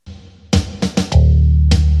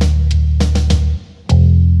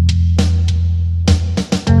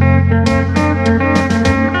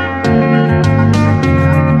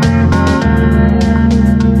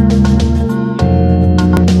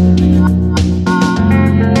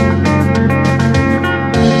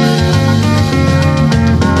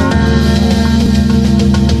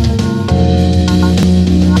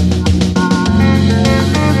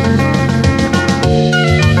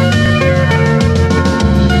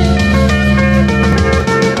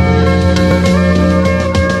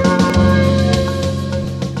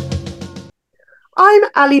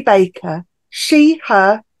Ali Baker, she,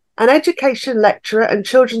 her, an education lecturer and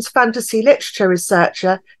children's fantasy literature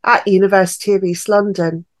researcher at University of East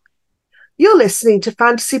London. You're listening to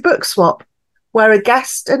Fantasy Book Swap, where a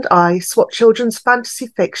guest and I swap children's fantasy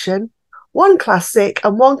fiction, one classic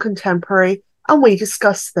and one contemporary, and we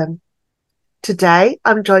discuss them. Today,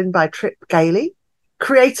 I'm joined by Trip Galey,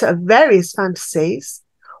 creator of various fantasies,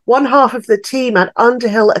 one half of the team at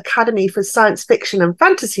Underhill Academy for Science Fiction and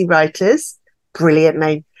Fantasy Writers, brilliant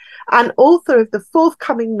name, and author of the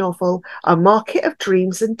forthcoming novel, A Market of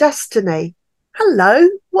Dreams and Destiny. Hello,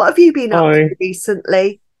 what have you been up to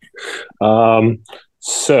recently?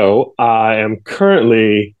 So I am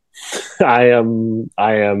currently, I don't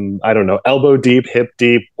know, elbow deep, hip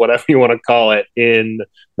deep, whatever you want to call it, in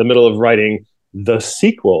the middle of writing the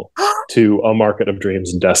sequel to A Market of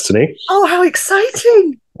Dreams and Destiny. Oh, how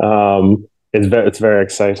exciting! It's very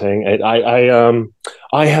exciting.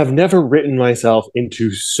 I have never written myself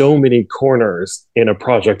into so many corners in a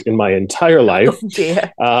project in my entire life. Oh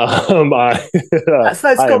dear. I, That's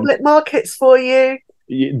those goblet markets for you.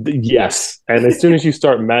 Yes. And as soon as you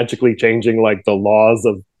start magically changing like the laws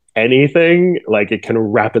of anything, like it can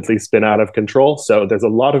rapidly spin out of control. So there's a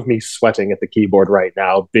lot of me sweating at the keyboard right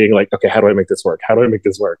now, being like, okay, how do I make this work? How do I make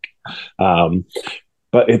this work?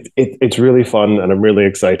 But it's really fun and I'm really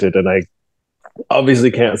excited. And I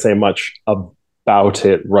obviously can't say much about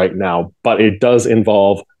it right now, but it does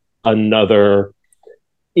involve another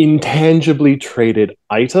intangibly traded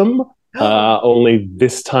item. Only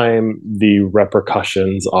this time the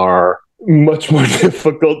repercussions are much more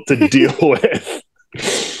difficult to deal with.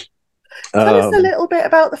 Tell us a little bit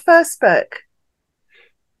about the first book.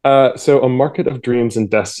 So A Market of Dreams and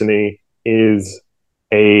Destiny is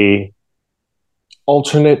a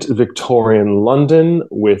alternate Victorian London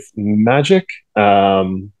with magic.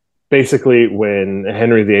 Basically, when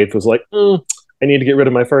Henry VIII was like, I need to get rid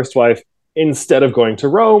of my first wife, instead of going to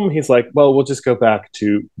Rome, he's like, well, we'll just go back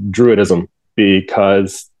to Druidism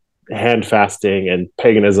because hand fasting and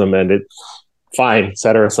paganism and it, fine,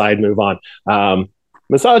 set her aside, move on.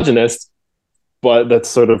 Misogynist, but that's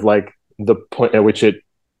sort of like the point at which it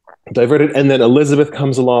diverted. And then Elizabeth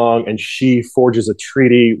comes along and she forges a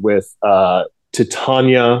treaty with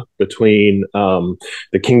Titania between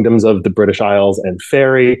the kingdoms of the British Isles and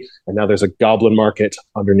Faery. And now there's a goblin market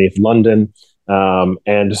underneath London.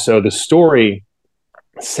 And so the story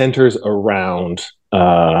centers around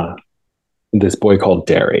this boy called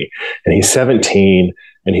Derry, and he's 17,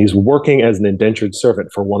 and he's working as an indentured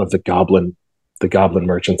servant for one of the goblin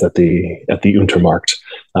merchants at the Untermarkt.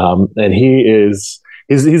 And he's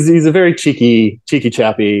a very cheeky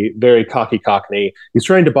chappy, very cocky cockney. He's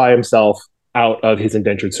trying to buy himself out of his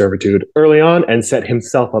indentured servitude early on and set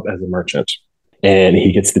himself up as a merchant. And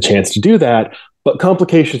he gets the chance to do that. But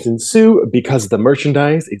complications ensue because the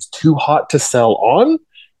merchandise is too hot to sell on.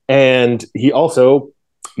 And he also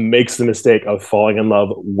makes the mistake of falling in love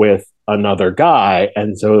with another guy.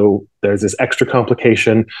 And so there's this extra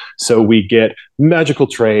complication. So we get magical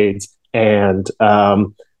trades and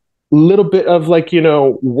little bit of like,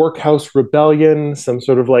 workhouse rebellion, some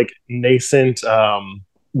sort of like nascent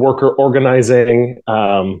worker organizing.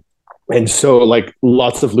 And so like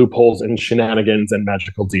lots of loopholes and shenanigans and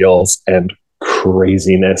magical deals and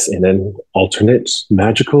craziness in an alternate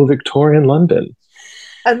magical Victorian London.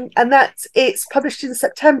 And it's published in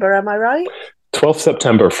September, am I right? 12th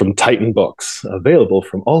September from Titan Books, available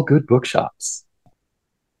from all good bookshops.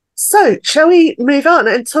 So, shall we move on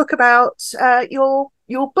and talk about your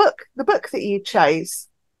book, the book that you chose,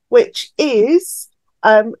 which is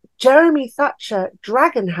Jeremy Thatcher,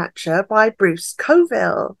 Dragon Hatcher by Bruce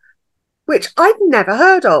Coville, which I've never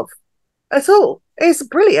heard of at all. It's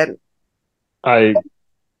brilliant. I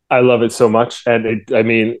love it so much, and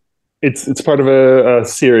it's part of a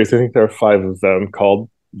series. I think there are 5 of them called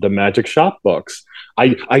the Magic Shop books.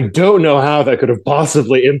 I don't know how that could have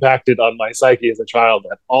possibly impacted on my psyche as a child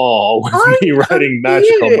at all with me writing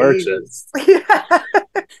magical merchants. Yeah.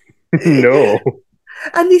 No.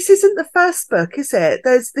 And this isn't the first book, is it?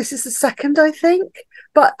 This is the second, I think.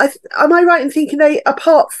 But am I right in thinking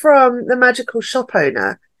apart from the magical shop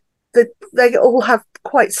owner, that they all have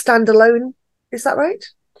quite standalone? Is that right?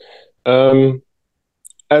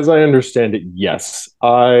 As I understand it, yes.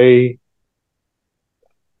 I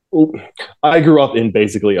grew up in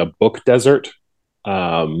basically a book desert.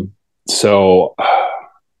 So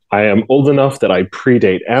I am old enough that I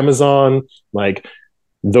predate Amazon. Like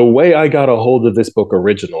the way I got a hold of this book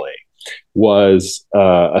originally was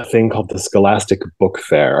a thing called the Scholastic Book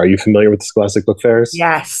Fair. Are you familiar with the Scholastic Book Fairs?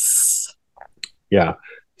 Yes. Yeah.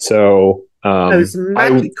 So Those I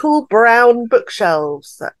magical brown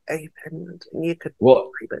bookshelves that opened and you could Well,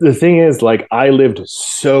 read the thing is, like, I lived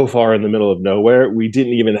so far in the middle of nowhere. We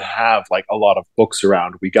didn't even have like a lot of books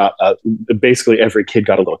around. We got basically every kid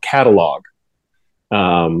got a little catalog,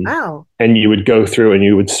 um, Wow. and you would go through and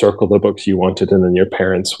you would circle the books you wanted, and then your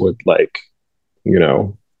parents would like, you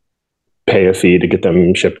know, pay a fee to get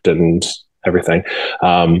them shipped and everything.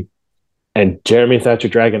 Um, and Jeremy Thatcher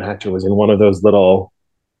Dragon Hatcher was in one of those little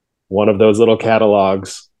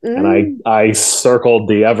catalogs, and Mm. I circled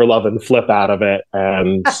the ever loving flip out of it,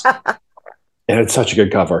 and it's such a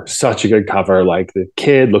good cover, such a good cover. Like the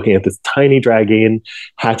kid looking at this tiny dragon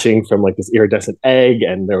hatching from like this iridescent egg,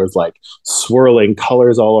 and there was like swirling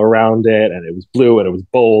colors all around it, and it was blue, and it was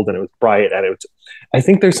bold, and it was bright, and it was. I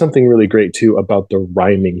think there's something really great too about the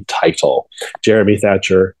rhyming title, Jeremy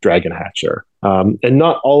Thatcher, Dragon Hatcher, and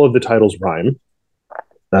not all of the titles rhyme.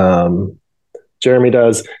 Um, Jeremy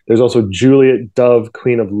does. There's also Juliet Dove,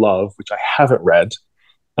 Queen of Love, which I haven't read.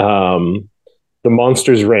 Um, the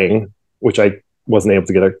Monster's Ring, which I wasn't able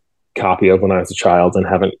to get a copy of when I was a child and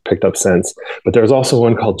haven't picked up since. But there's also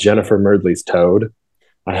one called Jennifer Murdley's Toad.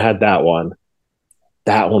 I had that one.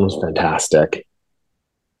 That one was fantastic.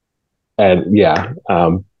 And yeah,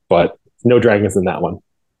 but no dragons in that one.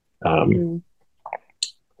 Um, Mm.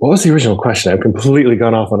 what was the original question? I've completely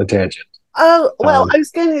gone off on a tangent. Oh, well, Um, I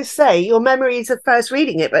was going to say your memories of first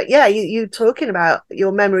reading it, but yeah, you talking about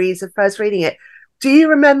your memories of first reading it. Do you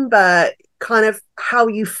remember kind of how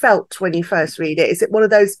you felt when you first read it? Is it one of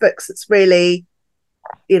those books that's really,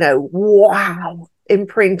 wow,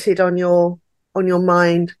 imprinted on your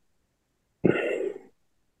mind?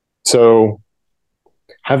 so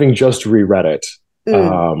having just reread it,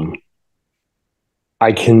 Mm. um,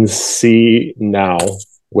 I can see now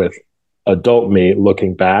with adult me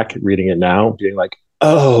looking back, reading it now, being like,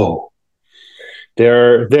 oh,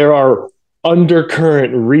 there are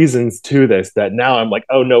undercurrent reasons to this that now I'm like,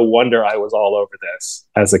 oh, no wonder I was all over this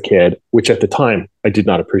as a kid, which at the time I did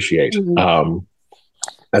not appreciate. Mm.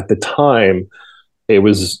 At the time, it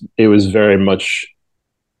was very much.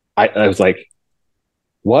 I was like,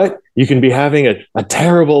 what? You can be having a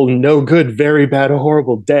terrible, no good, very bad,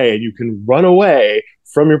 horrible day, and you can run away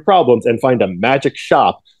from your problems and find a magic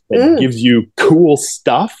shop that Mm. gives you cool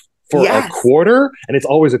stuff for a Yes. quarter. And it's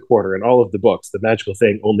always a quarter in all of the books. The magical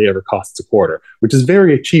thing only ever costs a quarter, which is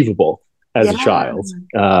very achievable as a Yeah. child.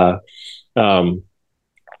 Um,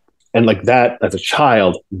 and like that, as a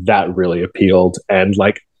child, that really appealed. And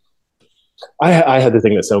like, I had the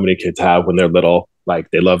thing that so many kids have when they're little.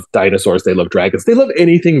 Like they love dinosaurs, they love dragons, they love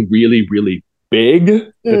anything really, really big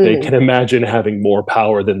that they Mm. can imagine having more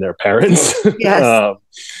power than their parents. Yes.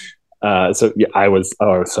 um, so yeah, I was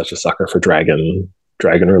such a sucker for dragon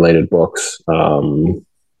related books. And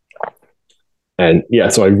yeah,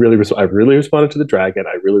 so I really responded to the dragon.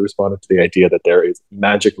 I really responded to the idea that there is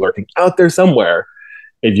magic lurking out there somewhere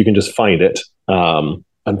if you can just find it.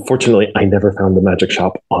 Unfortunately, I never found the magic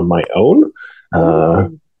shop on my own, uh,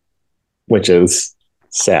 Mm. which is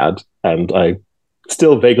sad, and I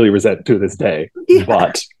still vaguely resent to this day. Yeah.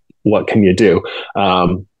 But what can you do?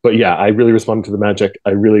 But yeah, I really responded to the magic.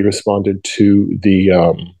 I really responded to the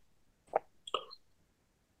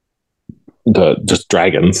just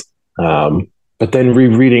dragons. But then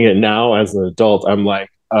rereading it now as an adult, I'm like,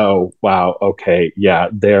 oh wow, okay, yeah,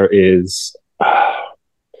 there is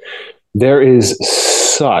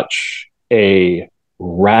such a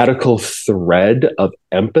radical thread of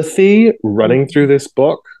empathy running through Mm. this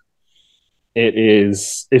book. It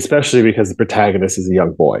is, especially because the protagonist is a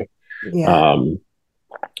young boy. Yeah. Um,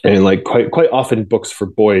 and like quite often books for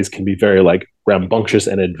boys can be very like rambunctious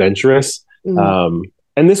and adventurous. Mm. Um,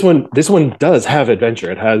 and this one does have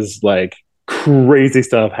adventure. It has like crazy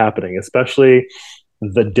stuff happening, especially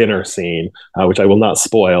the dinner scene, which I will not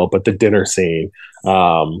spoil, but the dinner scene.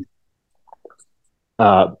 Um,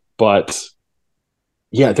 but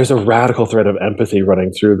yeah, there's a radical thread of empathy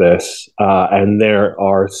running through this, and there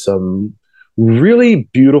are some really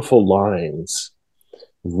beautiful lines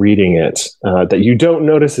reading it that you don't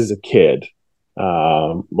notice as a kid.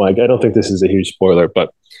 Like, I don't think this is a huge spoiler,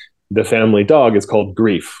 but the family dog is called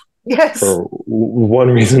Grief Yes. for one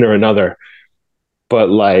reason or another. But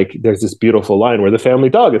like, there's this beautiful line where the family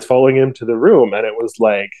dog is following him to the room, and it was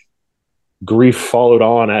like grief followed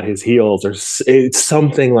on at his heels, or it's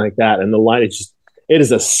something like that. And the line, it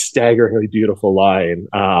is a staggeringly beautiful line.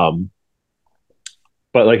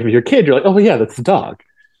 But like, if you're a kid, you're like, oh yeah, that's the dog.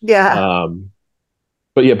 Yeah. Um,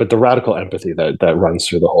 but yeah, but the radical empathy that runs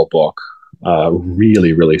through the whole book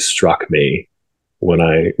really, really struck me when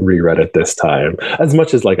I reread it this time. As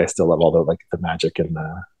much as like I still love all the like the magic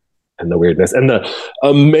and the weirdness and the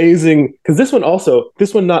amazing, because this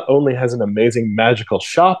one not only has an amazing magical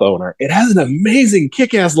shop owner, it has an amazing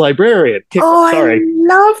kick-ass librarian. Oh, I Sorry,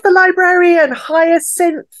 love the librarian,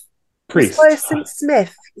 Hyacinth. Was priest. Hyacinth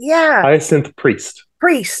Smith? Yeah, Hyacinth priest.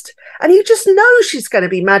 priest. And you just know she's going to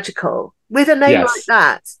be magical with a name like Yes.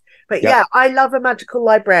 that. But yeah, Yep. I love a magical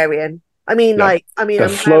librarian. Yep. The I'm married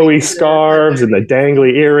flowy to a scarves and the librarian.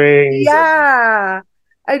 dangly earrings. Yeah.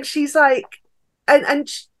 And she's like,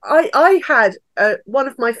 I had one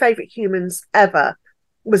of my favorite humans ever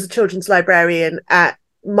was a children's librarian at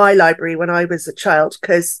my library when I was a child,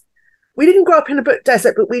 because we didn't grow up in a book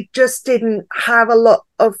desert, but we just didn't have a lot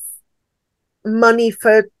of money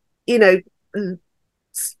for, you know,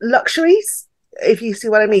 luxuries, if you see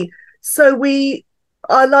what I mean. So the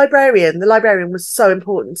librarian was so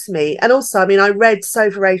important to me. And also, I mean, I read so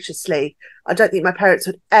voraciously. I don't think my parents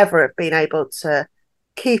would ever have been able to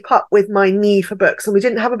keep up with my need for books. And we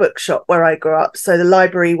didn't have a bookshop where I grew up. So the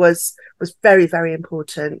library was very, very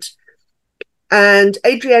important. And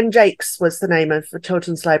Adrienne Jakes was the name of the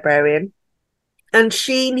children's librarian. And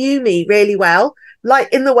she knew me really well,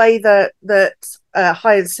 like in the way that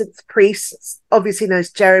Hyacinth Priest obviously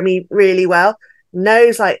knows Jeremy really well,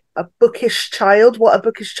 knows like a bookish child, what a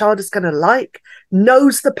bookish child is going to like,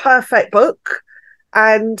 knows the perfect book.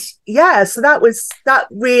 And yeah, so that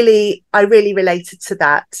really, I really related to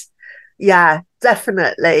that. Yeah,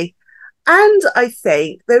 definitely. And I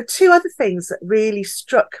think there are two other things that really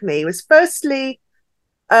struck me was firstly,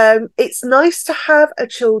 it's nice to have a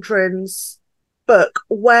children's book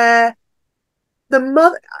where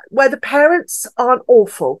the parents aren't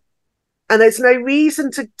awful, and there's no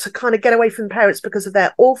reason to kind of get away from the parents because of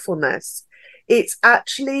their awfulness. It's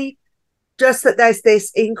actually just that there's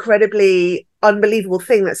this incredibly unbelievable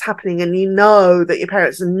thing that's happening, and you know that your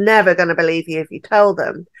parents are never going to believe you if you tell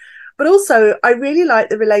them. But also, I really like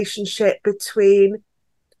the relationship between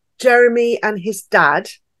Jeremy and his dad.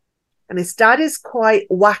 And his dad is quite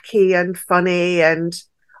wacky and funny, and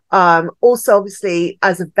also obviously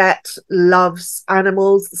as a vet loves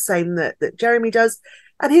animals the same that Jeremy does.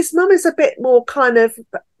 And his mum is a bit more kind of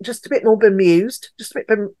just a bit more bemused, just a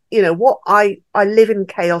bit, what I live in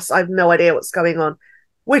chaos. I have no idea what's going on,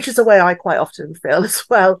 which is a way I quite often feel as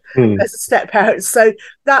well as a step parent. So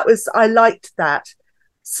I liked that.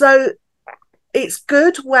 So it's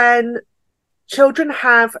good when children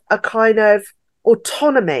have a kind of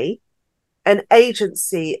autonomy and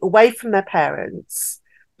agency away from their parents,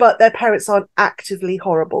 but their parents aren't actively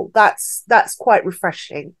horrible. That's quite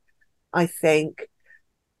refreshing, I think.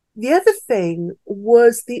 The other thing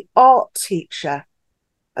was the art teacher,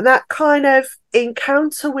 and that kind of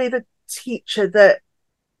encounter with a teacher that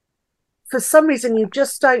for some reason you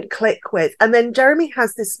just don't click with. And then Jeremy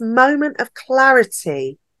has this moment of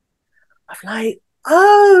clarity of like,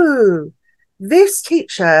 oh, this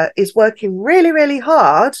teacher is working really, really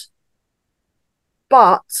hard,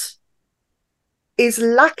 but is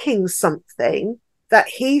lacking something that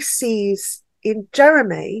he sees in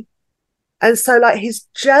Jeremy. And so like his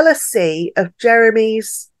jealousy of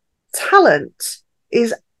Jeremy's talent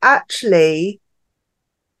is actually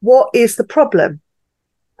what is the problem.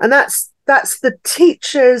 And that's the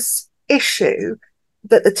teacher's issue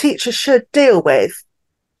that the teacher should deal with,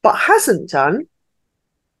 but hasn't done.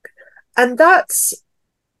 And that's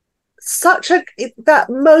that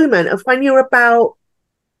moment of when you're about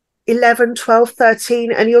 11, 12,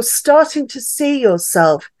 13, and you're starting to see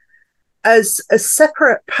yourself as a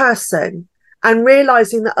separate person and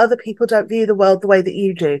realizing that other people don't view the world the way that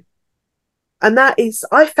you do. And I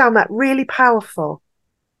found that really powerful.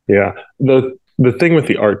 Yeah. The thing with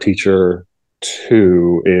the art teacher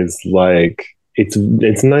too is like it's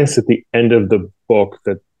nice at the end of the book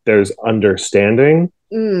that there's understanding,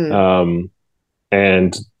 and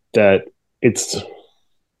that it's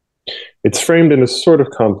framed in a sort of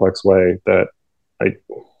complex way that I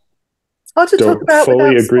it's hard to talk about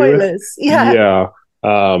fully without agree spoilers. with. Yeah.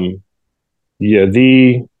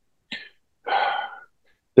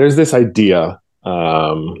 There's this idea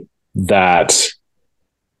that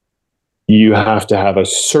you have to have a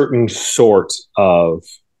certain sort of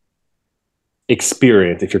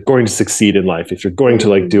experience if you're going to succeed in life. If you're going to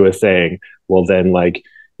like do a thing, well then like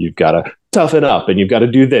you've got to toughen up and you've got to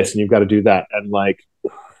do this and you've got to do that, and like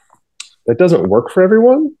that doesn't work for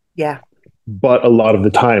everyone. Yeah. But a lot of the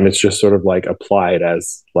time it's just sort of like applied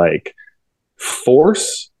as like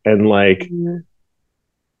force, and like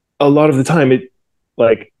a lot of the time it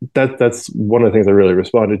like that's one of the things I really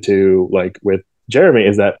responded to like with Jeremy,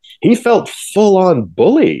 is that he felt full on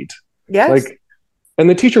bullied. Yes. Like, and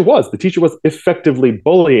the teacher was effectively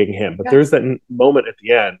bullying him, but there's that moment at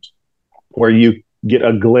the end where you get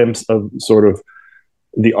a glimpse of sort of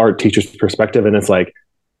the art teacher's perspective. And it's like,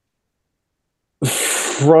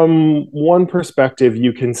 from one perspective,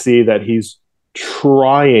 you can see that he's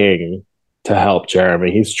trying to help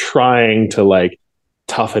Jeremy. He's trying to like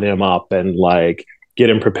toughen him up and like get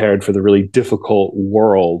him prepared for the really difficult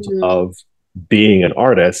world Mm. of being an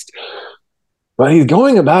artist. But he's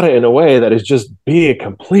going about it in a way that is just being a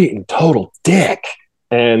complete and total dick.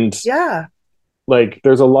 And Yeah. like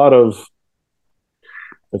there's a lot of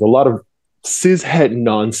cishet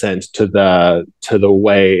nonsense to the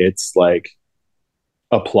way it's like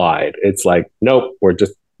applied. It's like, nope, we're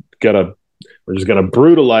just gonna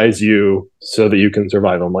brutalize you so that you can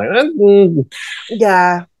survive. I'm like,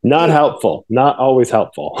 Yeah. not It, helpful, not always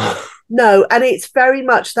helpful. no, and it's very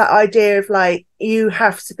much that idea of like you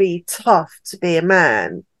have to be tough to be a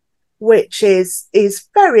man, which is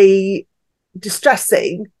very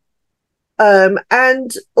distressing,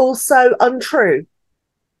 and also untrue.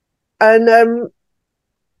 And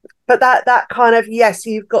but that kind of, yes,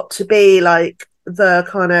 you've got to be like the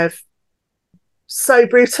kind of so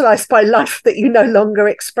brutalized by life that you no longer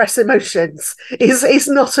express emotions is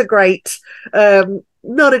not a great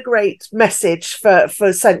message for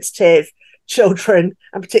sensitive children,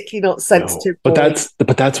 and particularly not No, sensitive but boys.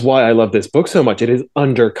 that's why I love this book so much. It is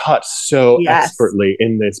undercut so Yes. expertly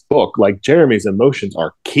in this book. Like Jeremy's emotions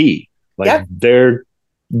are key. Like Yeah. they're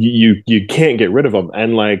you can't get rid of them.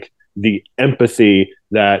 And like the empathy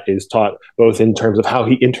that is taught both in terms of how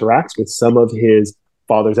he interacts with some of his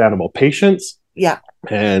father's animal patients Yeah.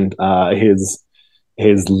 and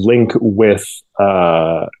his link with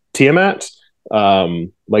Tiamat.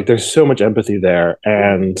 Like there's so much empathy there,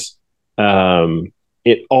 and um,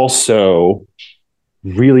 it also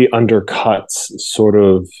really undercuts sort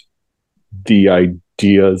of the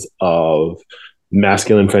ideas of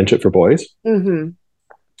masculine friendship for boys. Mm-hmm.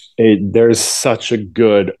 There's such a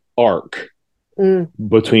good arc Mm.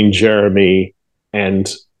 between Jeremy and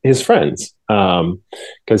his friends,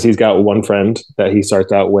 because he's got one friend that he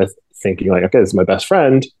starts out with thinking like, okay, this is my best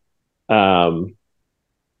friend, um,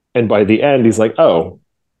 and by the end he's like, oh,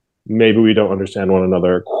 maybe we don't understand one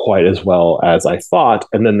another quite as well as I thought.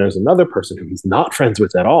 And then there's another person who he's not friends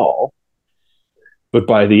with at all, but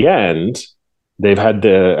by the end they've had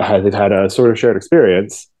a sort of shared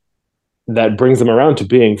experience that brings them around to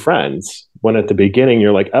being friends, when at the beginning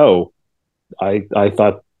you're like, oh, I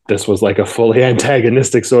thought this was like a fully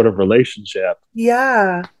antagonistic sort of relationship.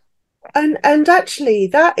 Yeah. And actually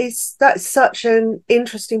that's such an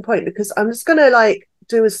interesting point, because I'm just gonna like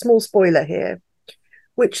do a small spoiler here,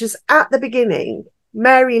 which is at the beginning,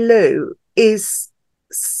 Mary Lou is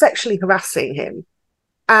sexually harassing him,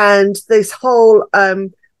 and this whole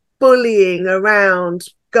bullying around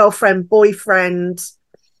girlfriend, boyfriend,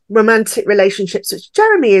 romantic relationships, which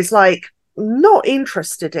Jeremy is like not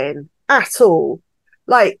interested in at all.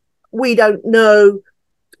 Like, we don't know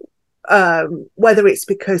whether it's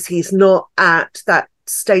because he's not at that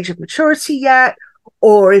stage of maturity yet,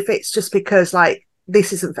 or if it's just because like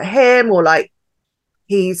this isn't for him, or like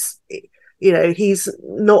he's he's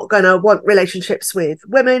not going to want relationships with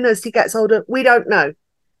women as he gets older. We don't know,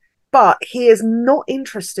 but he is not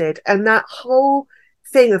interested. And that whole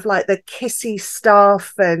thing of like the kissy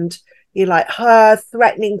stuff, and like her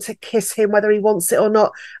threatening to kiss him whether he wants it or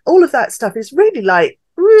not, all of that stuff is really like,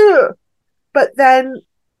 ugh. But then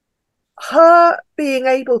her being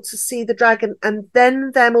able to see the dragon, and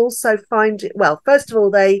then them also find it, well, first of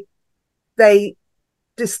all, they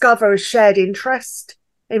discover a shared interest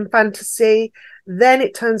in fantasy. Then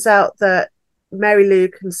it turns out that Mary Lou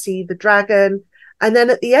can see the dragon, and then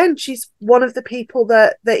at the end she's one of the people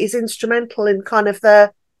that is instrumental in kind of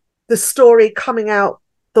the story coming out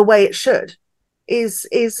the way it should. Is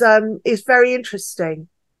very interesting.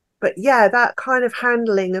 But yeah, that kind of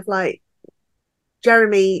handling of like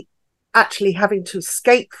Jeremy actually having to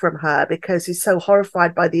escape from her because he's so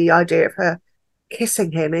horrified by the idea of her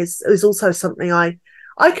kissing him is also something I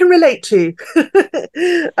can relate to.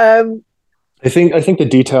 um, I think the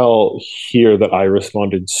detail here that I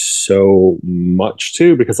responded so much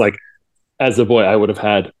to, because like as a boy I would have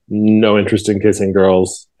had no interest in kissing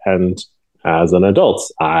girls, and as an adult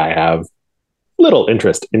I have little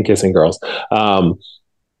interest in kissing girls.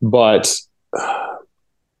 But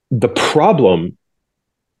the problem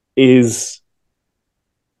is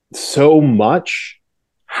so much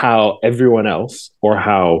how everyone else or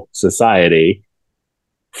how society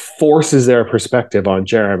forces their perspective on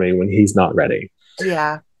Jeremy when he's not ready.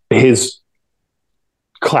 yeah. His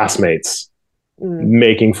classmates Mm.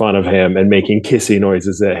 making fun of him and making kissy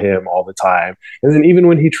noises at him all the time. And then even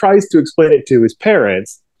when he tries to explain it to his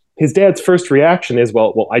parents, his dad's first reaction is,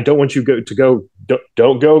 well, I don't want you to go,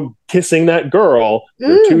 don't go kissing that girl.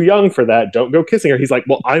 You're too Mm, young for that. Don't go kissing her. He's like,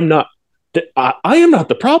 well, I am not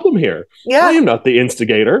the problem here. I yeah, am not the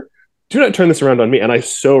instigator. Do not turn this around on me. And I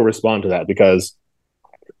so respond to that because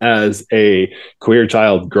as a queer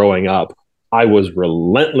child growing up, I was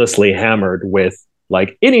relentlessly hammered with,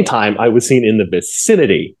 like, anytime I was seen in the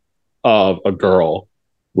vicinity of a girl,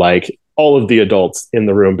 like all of the adults in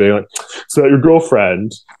the room being like, "Is that your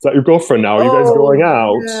girlfriend? Is that your girlfriend now? Are you guys going oh,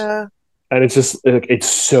 out?" yeah, And it's just, it's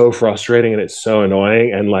so frustrating and it's so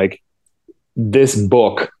annoying. And like, this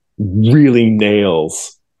book really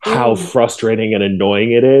nails how mm, frustrating and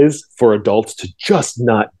annoying it is for adults to just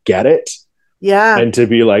not get it yeah, and to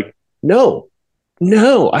be like, no,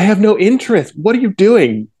 no, I have no interest. What are you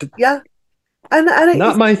doing? yeah. And it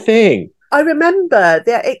Not is, my thing. I remember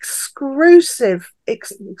their exclusive,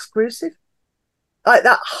 like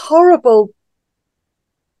that horrible,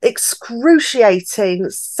 excruciating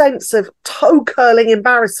sense of toe curling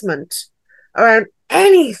embarrassment around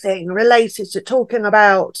anything related to talking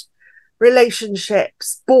about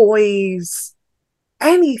relationships, boys,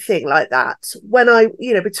 anything like that. When I,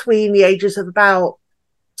 between the ages of about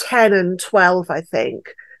 10 and 12, I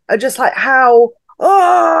think, are just like how,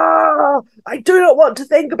 oh, I do not want to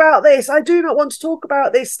think about this. I do not want to talk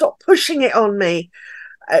about this. Stop pushing it on me.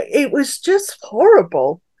 It was just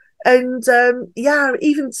horrible. And yeah,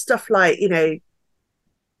 even stuff like,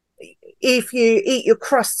 if you eat your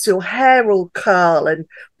crusts, your hair will curl, and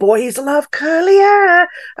boys love curly hair,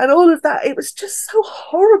 and all of that. It was just so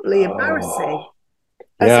horribly embarrassing Oh,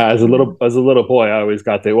 as a yeah. child. As a little boy, I always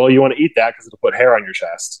got the, well, you want to eat that because it'll put hair on your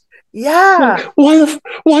chest. Like, Yeah,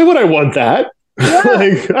 why would I want that? yeah.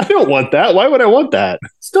 Like, I don't want that. Why would I want that?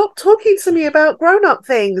 Stop talking to me about grown-up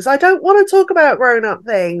things. I don't want to talk about grown-up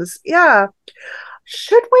things. Yeah.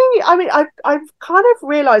 Should we? I mean, I've kind of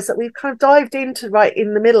realized that we've kind of dived into right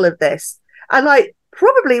in the middle of this. And like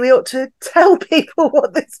probably we ought to tell people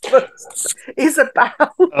what this book is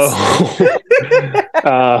about. Oh,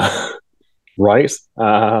 uh, right.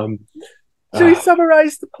 Should we Uh,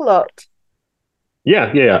 summarize the plot?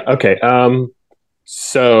 yeah. Okay.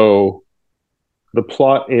 So the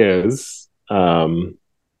plot is,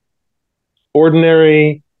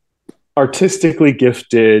 ordinary, artistically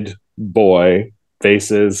gifted boy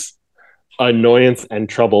faces annoyance and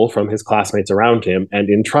trouble from his classmates around him, and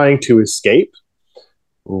in trying to escape,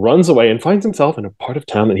 runs away and finds himself in a part of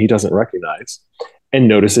town that he doesn't recognize and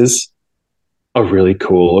notices a really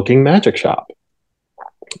cool looking magic shop.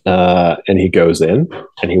 And he goes in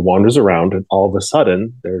and he wanders around, and all of a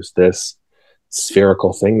sudden, there's this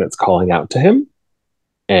spherical thing that's calling out to him.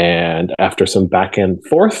 And after some back and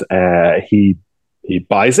forth, he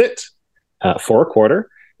buys it for a quarter,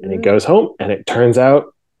 and he Mm. goes home. And it turns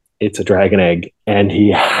out it's a dragon egg, and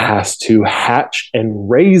he has to hatch and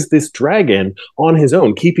raise this dragon on his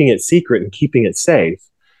own, keeping it secret and keeping it safe.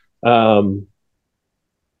 Um,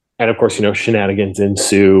 and of course, shenanigans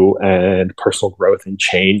ensue and personal growth and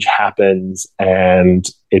change happens. And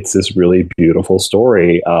it's this really beautiful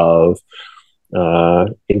story of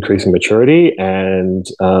increasing maturity and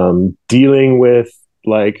dealing with,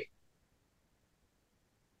 like,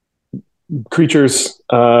 creatures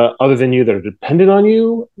other than you that are dependent on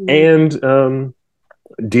you, Mm. and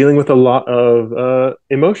dealing with a lot of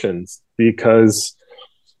emotions, because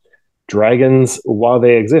dragons, while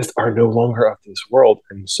they exist, are no longer of this world,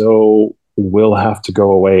 and so will have to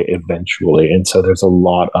go away eventually. And so there's a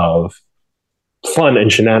lot of fun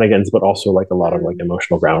and shenanigans, but also like a lot of like Mm.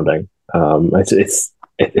 emotional grounding.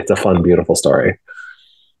 It's a fun, beautiful story.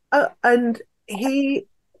 And the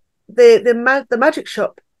magic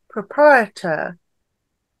shop proprietor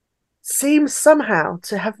seems somehow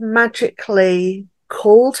to have magically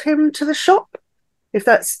called him to the shop. If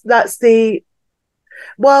that's the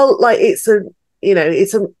well, like it's a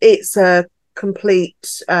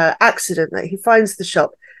complete accident that he finds the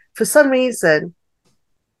shop. For some reason,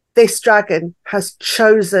 this dragon has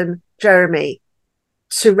chosen Jeremy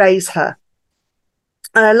to raise her.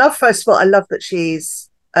 And I love, first of all, I love that she's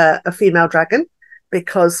a female dragon,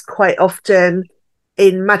 because quite often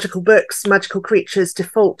in magical books, magical creatures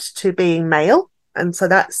default to being male. And so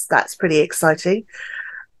that's pretty exciting.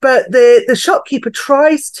 But the shopkeeper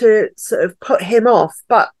tries to sort of put him off,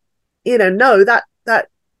 but no, that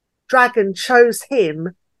dragon chose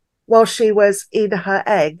him while she was in her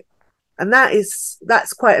egg. And that's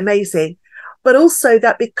quite amazing. But also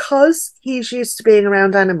that because he's used to being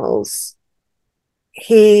around animals,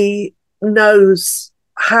 he knows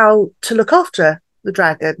how to look after the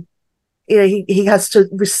dragon. He has to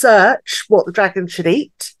research what the dragon should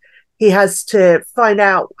eat. He has to find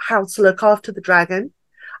out how to look after the dragon.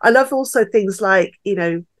 I love also things like,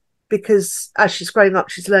 because as she's growing up,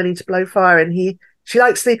 she's learning to blow fire, and she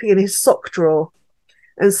likes sleeping in his sock drawer.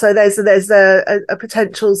 And so there's a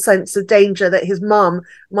potential sense of danger that his mum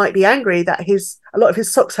might be angry that a lot of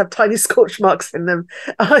his socks have tiny scorch marks in them.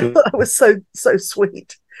 I thought that was so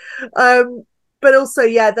sweet. But also,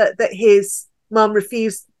 yeah, that his mum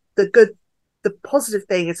refused the positive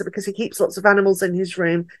thing is that because he keeps lots of animals in his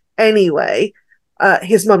room anyway,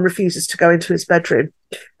 his mum refuses to go into his bedroom,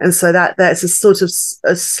 and so there's a sort of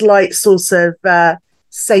a slight source of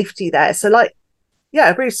safety there. So, like,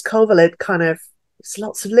 yeah, Bruce Colville had kind of, it's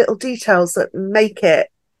lots of little details that make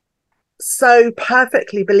it so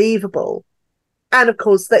perfectly believable, and of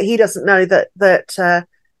course that he doesn't know that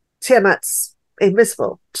Tiamat's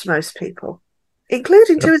invisible to most people,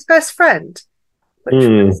 including to his best friend, which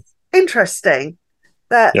was interesting.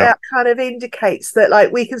 That kind of indicates that,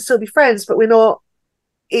 like, we can still be friends, but we're not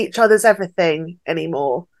each other's everything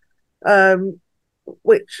anymore,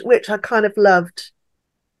 which I kind of loved.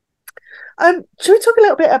 Should we talk a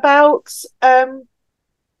little bit about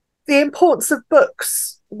the importance of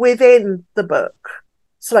books within the book?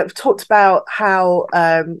 So, like, we've talked about how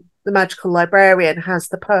the magical librarian has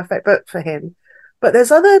the perfect book for him, but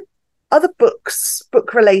there's other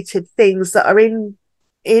book related things that are in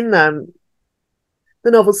the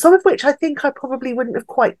novel, some of which I think I probably wouldn't have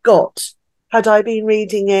quite got had I been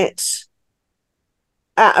reading it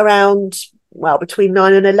at around, well, between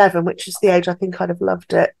 9 and 11, which is the age I think I'd have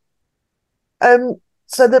loved it.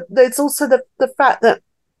 So there's also the fact that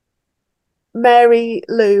Mary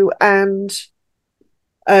Lou and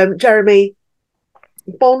Jeremy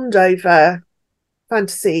bond over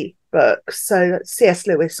fantasy books. So C.S.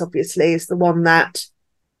 Lewis obviously is the one that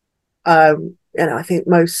I think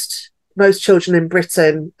most children in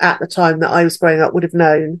Britain at the time that I was growing up would have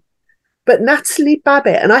known. But Natalie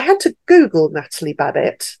Babbitt, and I had to Google Natalie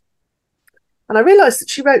Babbitt, and I realised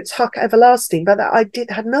that she wrote Tuck Everlasting, but that I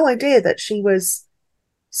had no idea that she was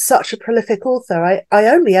such a prolific author. I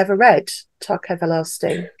only ever read Tuck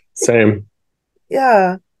Everlasting. Same.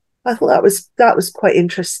 Yeah, I thought that was quite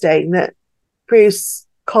interesting. That Bruce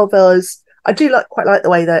Colville is. I do quite like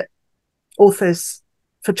the way that authors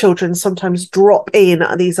for children sometimes drop in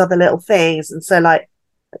these other little things, and so, like,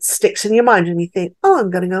 it sticks in your mind, and you think, "Oh, I'm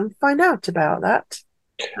going to go and find out about that."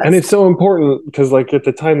 And it's so important because, like, at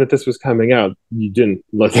the time that this was coming out, you didn't,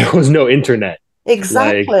 like, there was no internet.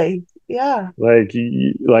 Exactly. Yeah. Like,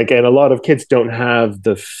 and a lot of kids don't have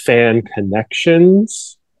the fan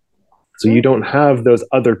connections, so you don't have those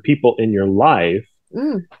other people in your life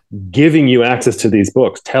giving you access to these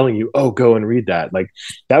books, telling you, "Oh, go and read that." Like,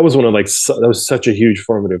 that was that was such a huge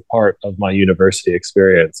formative part of my university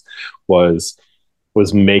experience, was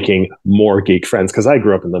making more geek friends, because I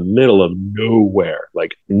grew up in the middle of nowhere,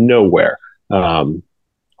 like nowhere.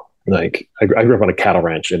 Like, I grew up on a cattle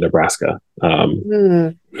ranch in Nebraska.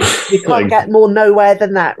 You can't get more nowhere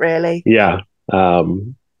than that, really. Yeah.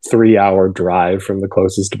 3-hour drive from the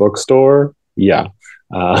closest bookstore. Yeah.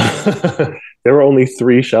 There were only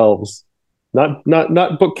 3 shelves, not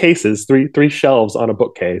bookcases, three shelves on a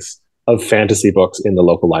bookcase of fantasy books in the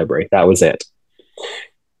local library. That was it.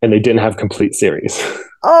 And they didn't have complete series.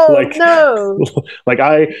 Oh, no. Like,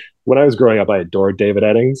 when I was growing up, I adored David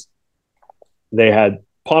Eddings. They had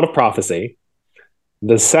Pot of Prophecy,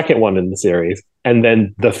 the second one in the series, and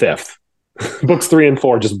then the 5th. Books 3 and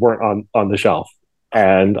 4 just weren't on the shelf.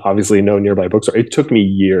 And obviously no nearby bookstore. It took me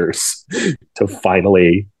years to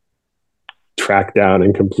finally track down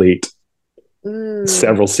and complete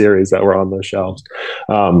several series that were on those shelves.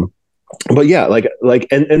 But yeah,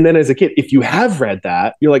 and then as a kid, if you have read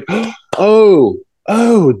that, you're like, oh,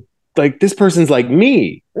 like, this person's like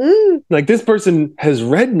me. Like, this person has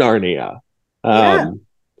read Narnia.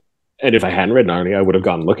 And if I hadn't read Narnia, I would have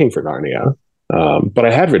gone looking for Narnia. But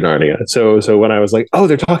I had read Narnia. So when I was like, oh,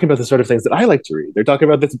 they're talking about the sort of things that I like to read. They're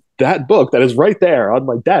talking about that book that is right there on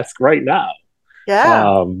my desk right now.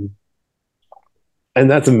 Yeah. And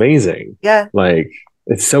that's amazing. Yeah. Like,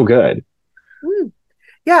 it's so good.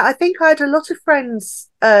 Yeah, I think I had a lot of friends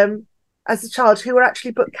as a child who were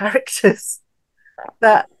actually book characters.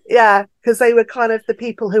 Because they were kind of the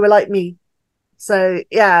people who were like me. So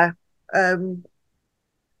yeah, and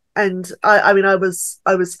I mean, I was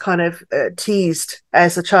kind of teased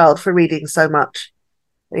as a child for reading so much,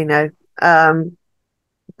 by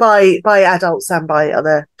adults and by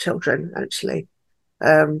other children, actually.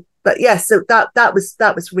 But yes, so that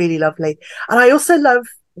was really lovely, and I also love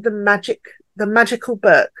the magical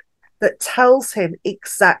book that tells him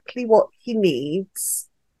exactly what he needs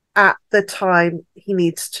at the time he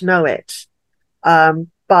needs to know it. About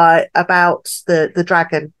the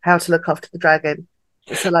dragon, how to look after the dragon.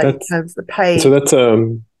 So like That's the so page. that's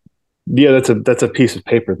yeah, that's a piece of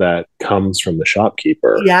paper that comes from the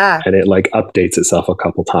shopkeeper, Yeah. and it like updates itself a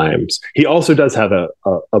couple times. He also does have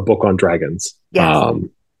a book on dragons, Yes.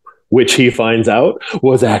 which he finds out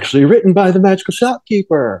was actually written by the magical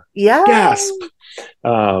shopkeeper. Yeah. Gasp!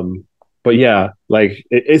 Um, but yeah, like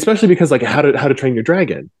especially because like how to train your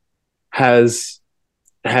dragon has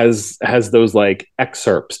has those like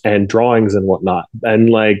excerpts and drawings and whatnot, and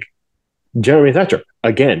like Jeremy Thatcher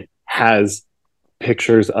again has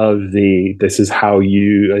pictures of the this is how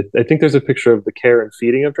you I think there's a picture of the care and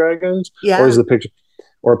feeding of dragons, or is Yeah. the picture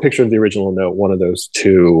or a picture of the original note, one of those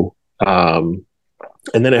two.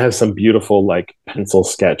 And then it has some beautiful like pencil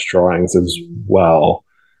sketch drawings as well,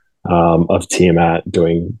 of Tiamat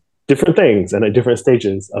doing different things and at different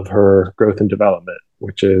stages of her growth and development,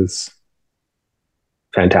 which is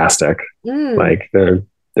fantastic. Mm. Like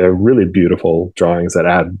they're really beautiful drawings that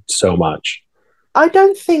add so much. I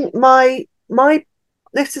don't think my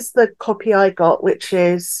this is the copy I got, which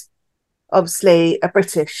is obviously a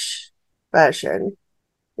British version.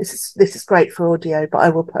 This is great for audio, but I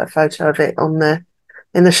will put a photo of it on the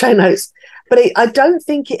in the show notes. But I don't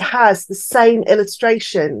think it has the same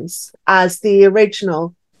illustrations as the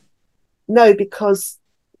original. No, because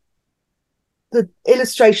the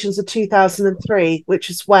illustrations are 2003, which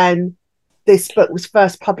is when this book was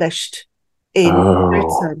first published in Oh,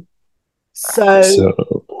 Britain. So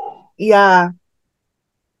so yeah,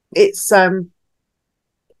 it's I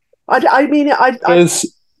mean I does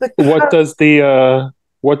the what does the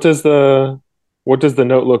what does the what does the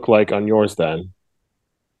note look like on yours then?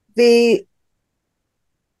 the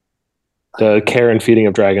The care and feeding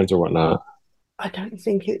of dragons or whatnot. I don't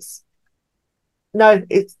think it's no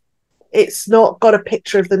it's not got a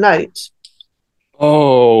picture of the note.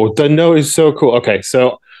 Oh, the note is so cool. Okay,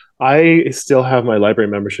 so I still have my library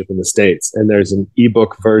membership in the States, and there's an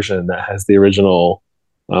ebook version that has the original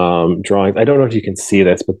drawings. I don't know if you can see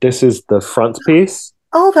this, but this is the front piece,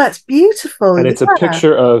 Oh, that's beautiful. and it's a Yeah.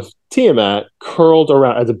 picture of Tiamat curled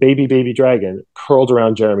around as a baby dragon, curled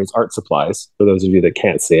around Jeremy's art supplies. For those of you that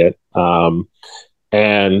can't see it,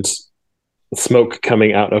 and smoke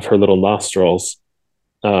coming out of her little nostrils.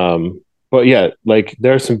 But yeah, like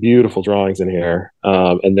there are some beautiful drawings in here,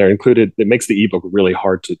 and they're included. It makes the ebook really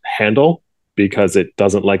hard to handle because it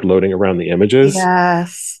doesn't like loading around the images.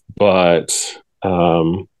 Yes. But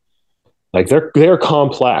like they're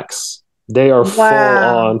complex. They are full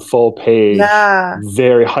Wow. on, full page, Yeah.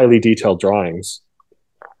 very highly detailed drawings.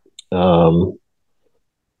 Um,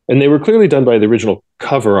 and they were clearly done by the original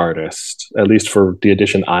cover artist, at least for the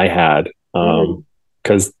edition I had, Mm.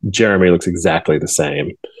 because Jeremy looks exactly the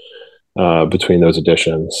same between those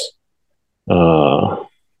editions. Uh,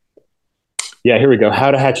 yeah, here we go.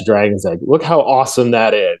 How to Hatch a Dragon's Egg. Look how awesome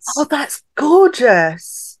that Oh, is. that's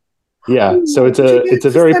gorgeous. Yeah, so Oh, would you be able it's a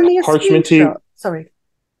to very send me a parchmenty. screenshot? Sorry.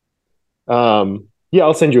 Yeah,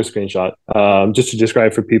 I'll send you a screenshot just to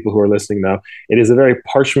describe for people who are listening now. It is a very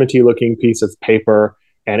parchmenty looking piece of paper,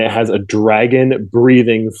 and it has a dragon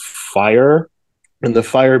breathing fire, and the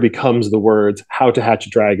fire becomes the words "How to Hatch a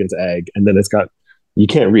Dragon's Egg," and then it's got you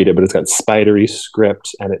can't read it, but it's got spidery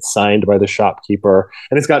script, and it's signed by the shopkeeper,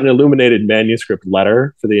 and it's got an illuminated manuscript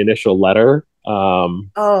letter for the initial letter.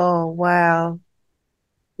 Oh, wow.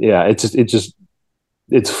 Yeah,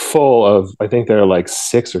 it's full of I think there are like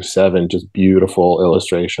six or seven just beautiful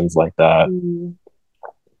illustrations like that. Mm.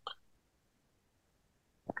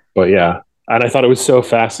 But yeah, and I thought it was so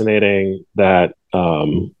fascinating that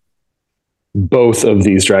both of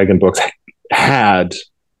these dragon books had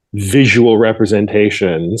visual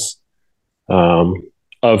representations um,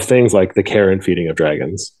 of things like the care and feeding of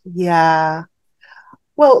dragons. Yeah.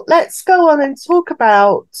 Well, let's go on and talk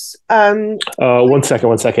about One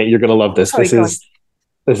second. You're gonna love this. sorry, go on.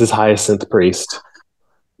 This is Hyacinth Priest.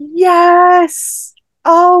 Yes.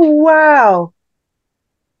 Oh, wow.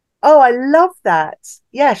 Oh, I love that.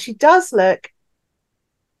 Yeah, she does look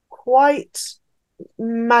quite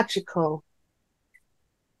magical.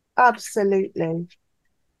 Absolutely.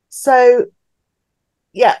 So,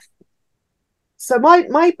 yeah. So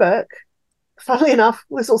my book, funnily enough,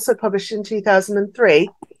 was also published in 2003,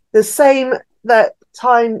 the same that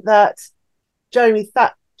time that Jeremy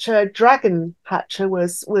Thatcher Dragon Hatcher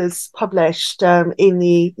was published in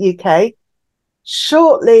the UK.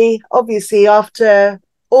 Shortly, obviously, after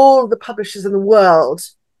all the publishers in the world,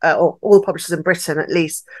 or all the publishers in Britain at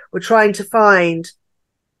least, were trying to find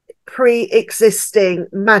pre-existing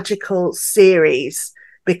magical series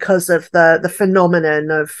because of the phenomenon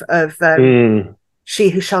of Mm. She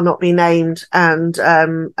Who Shall Not Be Named and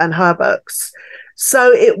her books.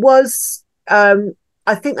 So it was.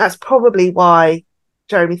 I think that's probably why.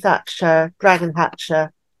 Jeremy Thatcher, Dragon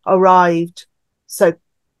Hatcher, arrived so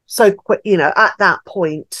quick, at that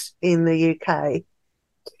point in the UK.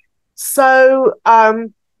 So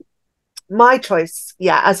my choice,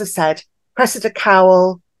 yeah, as I said, Cressida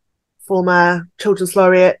Cowell, former children's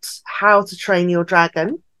laureate, How to Train Your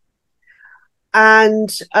Dragon. And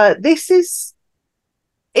this is,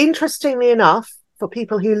 interestingly enough, for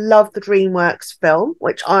people who love the DreamWorks film,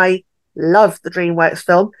 which I love the DreamWorks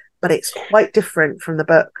film, but it's quite different from the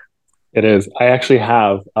book. It is. I actually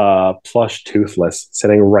have a plush Toothless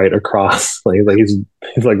sitting right across, like he's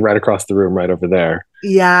like right across the room, right over there.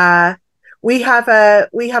 Yeah, we have a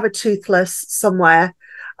Toothless somewhere,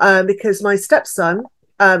 because my stepson,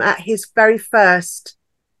 at his very first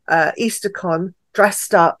EasterCon,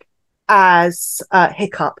 dressed up as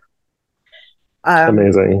Hiccup.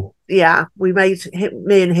 Amazing. Yeah,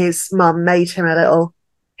 me and his mum made him a little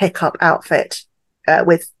Hiccup outfit,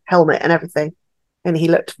 with helmet and everything, and he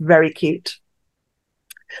looked very cute.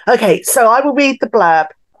 Okay, so I will read the blurb.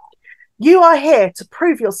 You are here to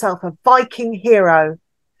prove yourself a Viking hero,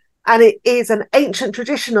 and it is an ancient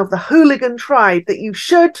tradition of the hooligan tribe that you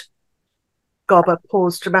should, Gobber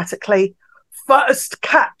paused dramatically, first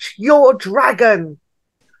catch your dragon.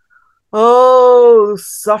 Oh,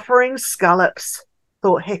 suffering scallops,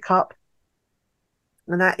 thought Hiccup.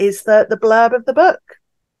 And that is the blurb of the book.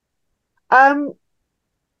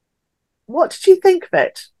 What did you think of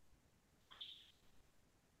it?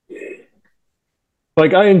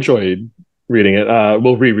 Like I enjoyed reading it.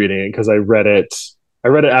 Well, rereading it because I read it. I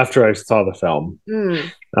read it after I saw the film.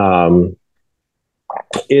 Mm.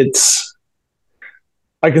 It's.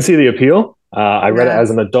 I can see the appeal. I read it Yeah. as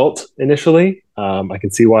an adult initially. I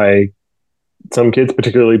can see why some kids,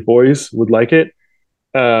 particularly boys, would like it.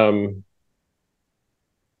 But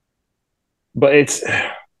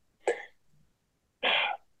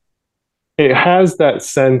it has that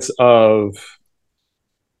sense of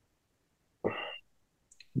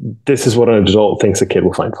this is what an adult thinks a kid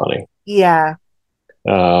will find funny. Yeah.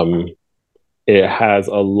 Um, it has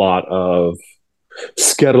a lot of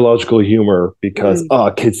scatological humor because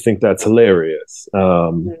kids think that's hilarious,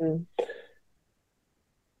 Mm.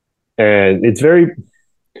 and it's very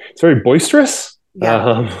boisterous,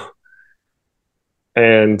 Yeah.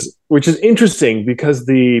 and which is interesting because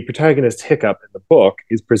the protagonist Hiccup in the book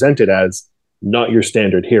is presented as not your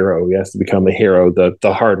standard hero. He has to become a hero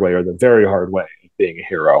the hard way or the very hard way of being a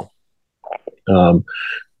hero,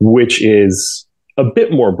 which is a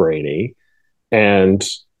bit more brainy and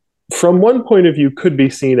from one point of view could be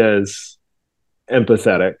seen as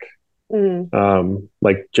empathetic,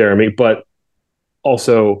 like Jeremy, but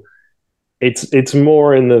also it's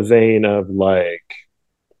more in the vein of like,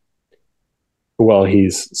 well,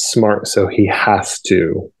 he's smart, so he has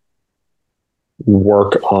to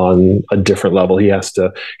work on a different level. He has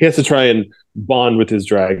to try and bond with his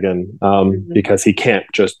dragon, because he can't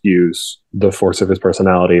just use the force of his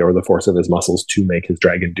personality or the force of his muscles to make his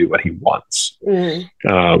dragon do what he wants. The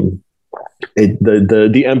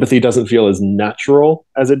empathy doesn't feel as natural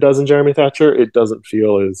as it does in Jeremy Thatcher. It doesn't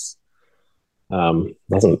feel as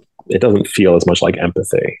doesn't it doesn't feel as much like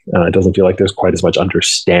empathy. It doesn't feel like there's quite as much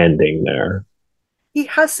understanding there. He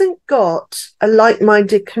hasn't got a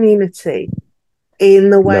like-minded community in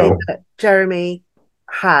the way No. that Jeremy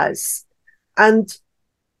has. And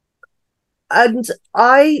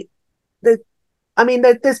I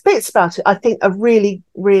there's bits about it I think are really,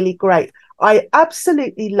 really great. I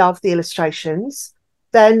absolutely love the illustrations.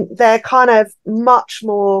 Then they're kind of much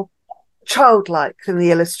more childlike than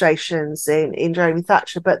the illustrations in Jeremy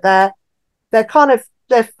Thatcher, but they're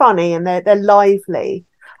funny and they're lively.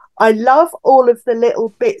 I love all of the little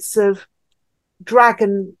bits of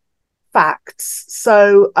dragon facts.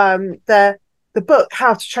 So the book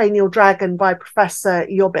How to Train Your Dragon by Professor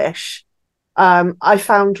Yobbish, I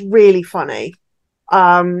found really funny,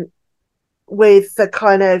 with the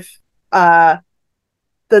kind of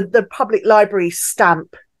the public library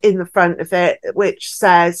stamp in the front of it, which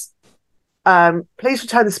says, please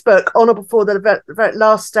return this book on or before the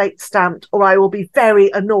last date stamped, or I will be very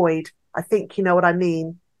annoyed. I think you know what I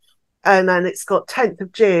mean. And then it's got 10th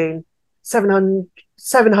of June,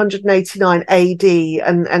 789 AD,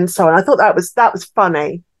 and so on. I thought that was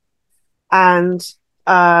funny. And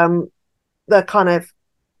the kind of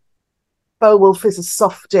Beowulf is a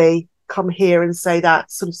softie, come here and say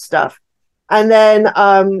that sort of stuff. And then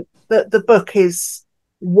the book is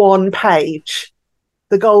one page.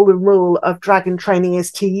 The golden rule of dragon training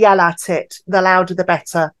is to yell at it. The louder, the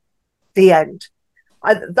better. The end.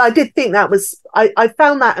 I did think that was, I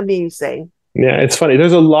found that amusing. Yeah, it's funny. There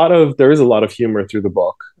is a lot of humor through the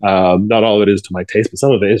book. Not all of it is to my taste, but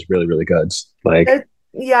some of it is really, really good. Like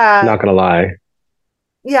Yeah, Not gonna lie.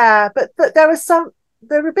 yeah, but there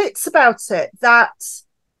are bits about it that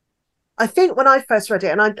I think when I first read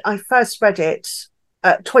it, and I first read it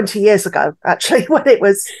 20 years ago, actually, when it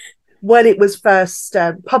was first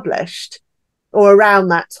published, or around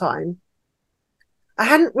that time, I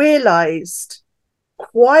hadn't realised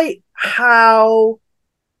quite how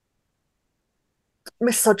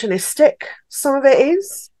misogynistic some of it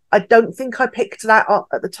is. I don't think I picked that up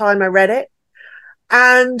at the time I read it.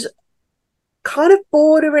 And kind of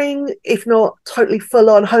bordering, if not totally full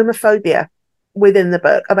on homophobia within the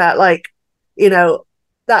book about like, you know,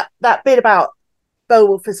 that bit about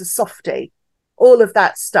Beowulf as a softie, all of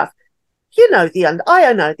that stuff.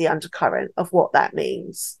 I know the undercurrent of what that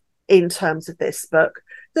means in terms of this book.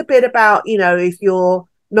 The bit about, if you're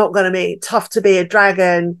not going to be tough to be a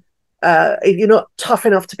dragon, if you're not tough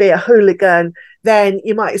enough to be a hooligan, then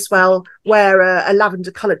you might as well wear a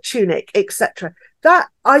lavender coloured tunic, etc. That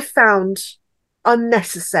I found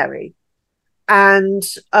unnecessary, and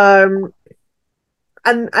and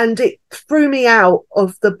it threw me out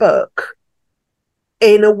of the book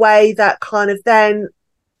in a way that kind of then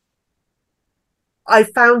I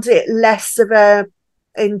found it less of a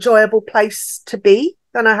enjoyable place to be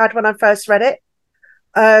than I had when I first read it.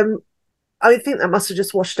 Um, I think that must have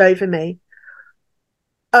just washed over me.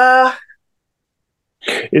 Uh,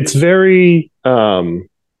 It's very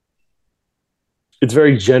it's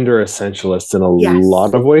very gender essentialist in a lot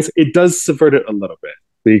yes. of ways. It does subvert it a little bit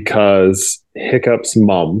because Hiccup's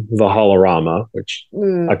mom, the Holorama, which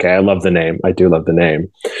Mm, okay, I love the name. I do love the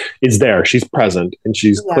name. Is there. She's present and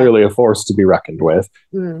she's yeah. clearly a force to be reckoned with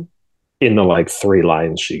Mm, in the like three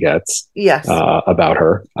lines she gets yes. about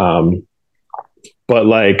her. But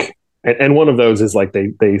like and one of those is like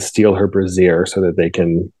they steal her brazier so that they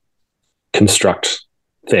can construct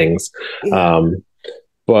things. Yeah. Um,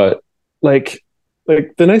 but like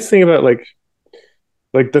the nice thing about like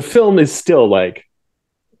the film is still like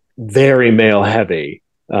very male heavy.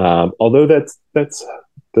 Although that's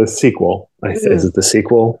the sequel. Is Mm, it the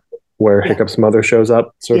sequel where yeah. Hiccup's mother shows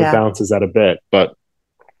up? Sort of Yeah. bounces that a bit, but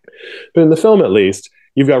in the film at least,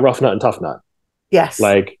 you've got Rough Nut and Tough Nut. Yes.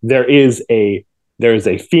 Like there is a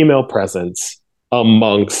female presence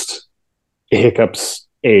amongst Hiccup's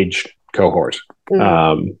age cohort, Mm,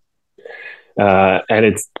 um, and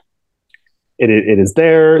it is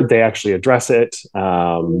there. They actually address it.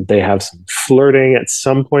 mm, They have some flirting at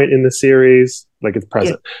some point in the series, like it's yeah.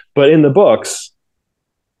 present. But in the books,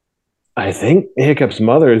 I think Hiccup's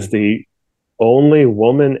mother is the only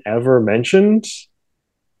woman ever mentioned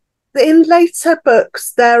In later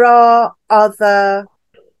books, there are other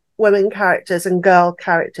women characters and girl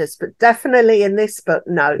characters, but definitely in this book,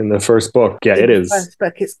 no. in the first book. Yeah, In it the is. first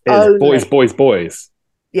book, it's It is boys, only, boys, boys.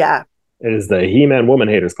 yeah. It is the He-Man Woman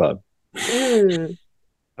Haters Club. Mm,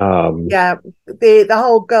 Um, yeah. The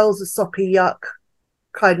whole girls are soppy yuck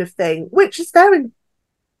kind of thing, which is there in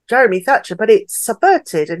Jeremy Thatcher, but it's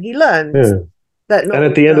subverted and he learns yeah. that not And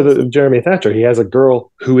at all the end of girls Jeremy Thatcher, he has a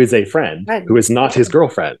girl who is a friend, are who friends. is not his Yeah.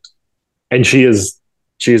 girlfriend, and she is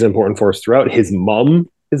important for us throughout. His mom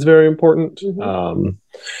is very important. Mm-hmm.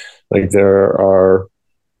 Like there are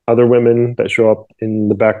other women that show up in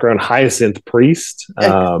the background. Hyacinth Priest,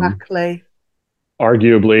 Exactly.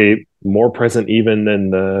 arguably more present even than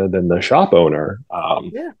the shop owner.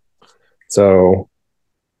 Yeah. So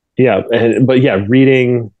yeah, but yeah,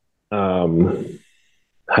 reading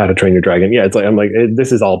How to Train Your Dragon. Yeah, it's like I'm like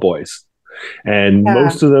this is all boys, and Yeah.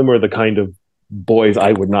 most of them are the kind of boys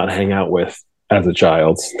I would not hang out with as a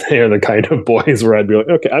child. They are the kind of boys where I'd be like,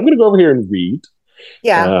 okay, I'm going to go over here and read.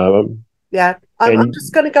 Yeah. Um, Yeah. I'm and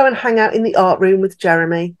just going to go and hang out in the art room with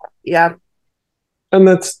Jeremy. Yeah. and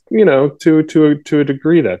that's to a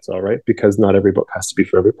degree that's all right because not every book has to be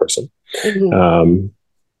for every person. Mm-hmm. Um,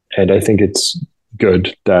 and I think it's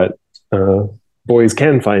good that boys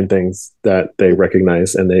can find things that they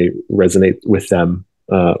recognize and they resonate with them.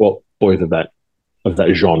 Well, boys of that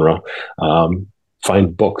genre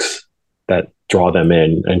find books that draw them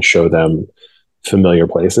in and show them familiar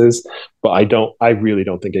places. But I really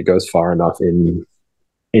don't think it goes far enough in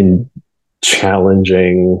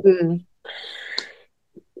challenging Mm.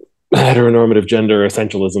 heteronormative gender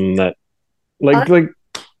essentialism that I, like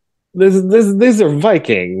these are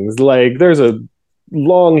Vikings. Like there's a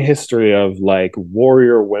long history of like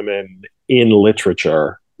warrior women in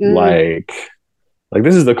literature. mm, Like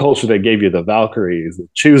this is the culture that gave you the Valkyries, the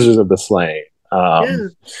choosers of the slain. yeah.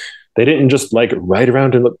 They didn't just like ride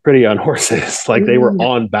around and look pretty on horses. Like they were Mm,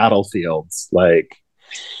 on battlefields. Like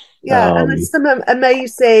yeah. And um, there's some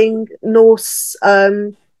amazing Norse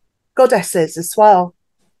goddesses as well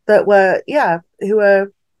that were, yeah, who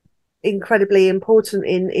were. incredibly important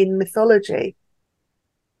in mythology.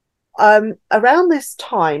 Around this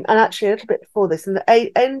time, and actually a little bit before this, in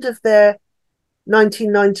the end of the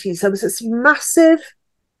 1990s, there was this massive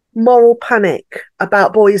moral panic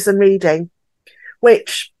about boys and reading,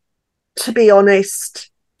 which, to be honest,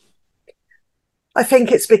 I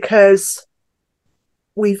think it's because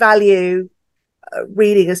we value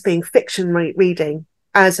reading as being fiction reading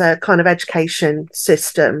as a kind of education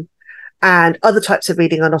system, and other types of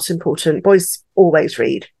reading are not important. Boys always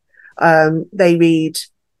read. They read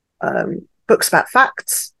books about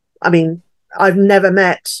facts. I mean, I've never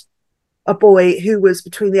met a boy who was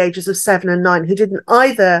between the ages of 7 and 9 who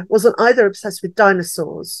wasn't either obsessed with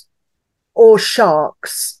dinosaurs or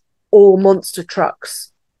sharks or monster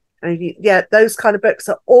trucks. And yeah, those kind of books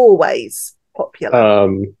are always popular.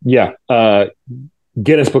 Yeah.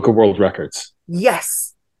 Guinness Book of World Records.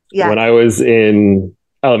 Yes. Yeah. When I was in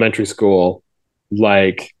elementary school,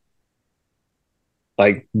 it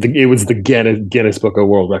was the Guinness Book of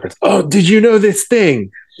World Records. Oh, did you know this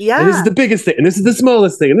thing? And this is Yeah. the biggest thing, and this is the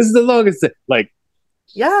smallest thing, and this is the longest thing. Like,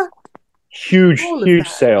 Yeah. huge, All of huge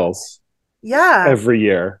that. sales Yeah. every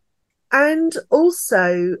year. And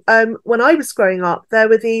also, when I was growing up, there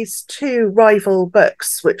were these two rival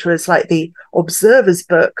books, which was like the Observer's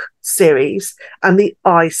Book series and the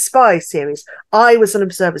I Spy series. I was an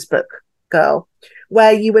Observer's Book girl,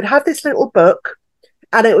 where you would have this little book,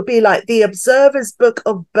 and it would be like the Observer's Book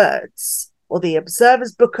of Birds, or the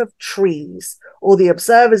Observer's Book of Trees, or the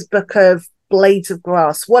Observer's Book of Blades of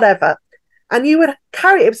Grass, whatever. And you would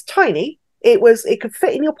carry it. It was tiny. It could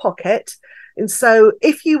fit in your pocket. And so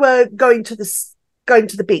if you were going to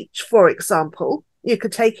the beach, for example, you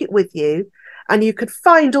could take it with you, and you could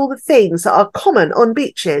find all the things that are common on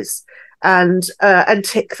beaches and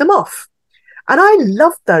tick them off. And I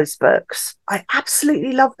loved those books. I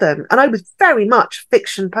absolutely loved them. And I was very much a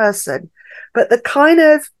fiction person. But the kind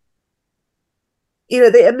of,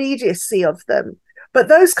 the immediacy of them. But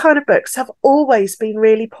those kind of books have always been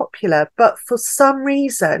really popular. But for some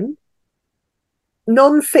reason,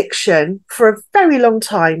 non-fiction for a very long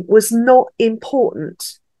time was not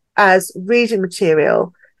important as reading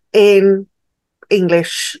material in the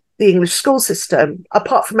English school system,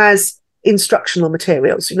 apart from as instructional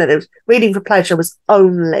materials. There was reading for pleasure was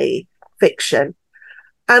only fiction.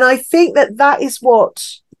 And I think that is what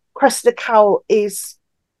Cressida Cowell is,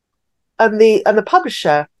 and the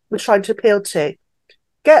publisher was trying to appeal to.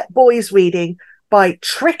 Get boys reading by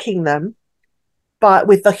tricking them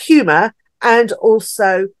with the humor, and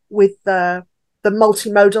also with the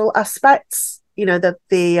multimodal aspects.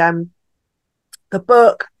 The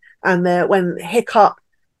book, and when Hiccup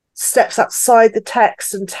steps outside the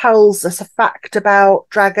text and tells us a fact about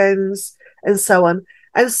dragons and so on.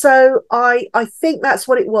 And so I think that's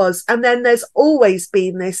what it was. And then there's always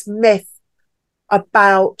been this myth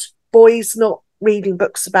about boys not reading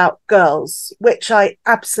books about girls, which I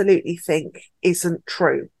absolutely think isn't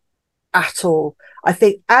true at all. I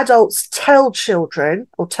think adults tell children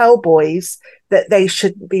or tell boys that they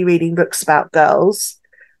shouldn't be reading books about girls,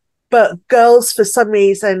 but girls, for some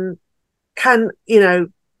reason, can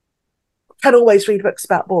always read books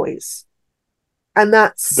about boys. And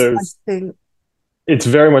that's, I think, it's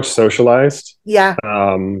very much socialized. Yeah.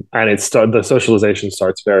 And the socialization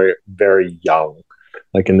starts very, very young.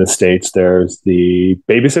 Like in the States, there's the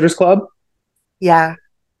Babysitter's Club. Yeah.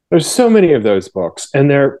 There's so many of those books, and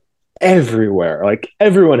they're everywhere. Like,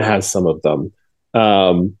 everyone has some of them.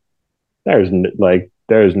 There's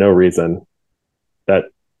no reason that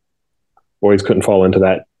boys couldn't fall into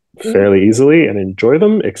that fairly easily and enjoy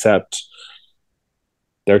them, except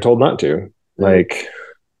they're told not to.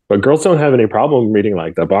 But girls don't have any problem reading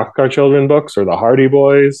like the Boxcar Children books or the Hardy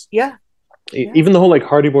Boys. Yeah. Even the whole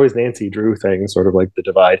Hardy Boys Nancy Drew thing, sort of like the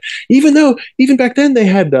divide. Even back then they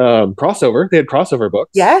had crossover. They had crossover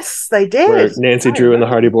books. Yes, they did. Where Nancy Drew and the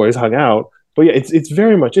Hardy Boys hung out. But yeah, it's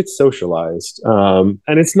very much, it's socialized, and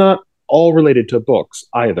it's not all related to books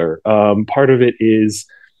either. Part of it is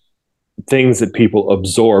things that people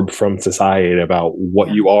absorb from society about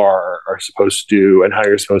what you are supposed to do and how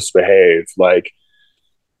you're supposed to behave. Like,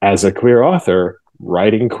 as a queer author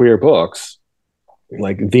writing queer books,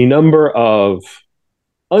 like the number of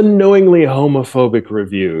unknowingly homophobic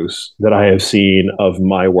reviews that I have seen of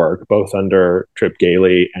my work, both under Trip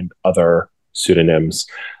Galey and other pseudonyms,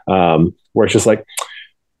 where it's just like,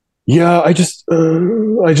 yeah, I just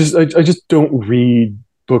don't read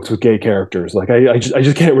books with gay characters. Like, I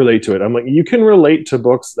just can't relate to it. I'm like, you can relate to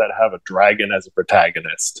books that have a dragon as a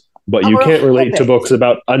protagonist, but you can't relate to books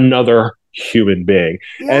about another human being.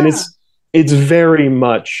 Yeah. And it's very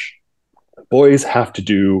much boys have to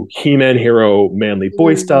do He-Man hero manly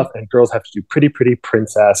boy stuff, Mm. and girls have to do pretty pretty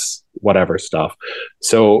princess whatever stuff.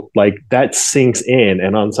 So like that sinks in,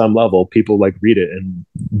 and on some level people like read it and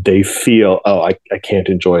they feel, oh, I can't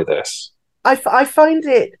enjoy this. I find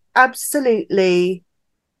it absolutely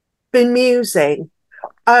bemusing.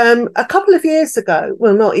 A couple of years ago,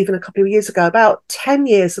 well, not even a couple of years ago, about 10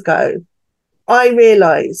 years ago, I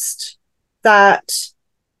realized that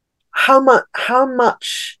how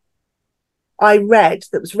much I read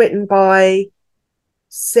that was written by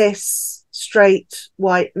cis, straight,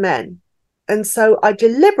 white men. And so I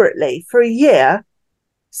deliberately, for a year,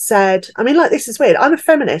 said, I mean, like, this is weird. I'm a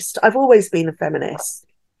feminist. I've always been a feminist.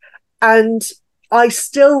 And I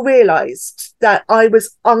still realized that I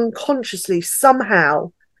was unconsciously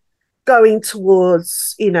somehow going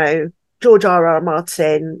towards, George R. R.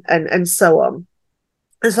 Martin and so on.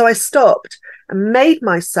 And so I stopped and made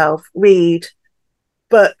myself read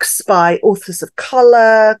books by authors of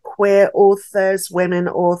color, queer authors, women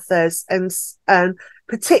authors, and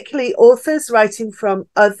particularly authors writing from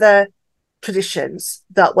other traditions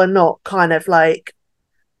that were not kind of like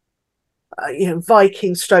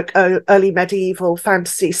Viking stroke early medieval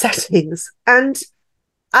fantasy settings. And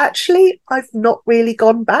actually, I've not really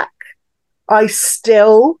gone back. I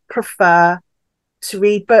still prefer to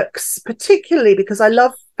read books, particularly because I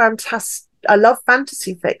love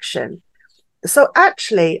fantasy fiction. So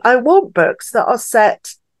actually, I want books that are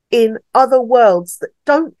set in other worlds that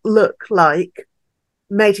don't look like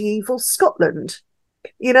medieval Scotland.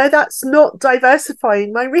 That's not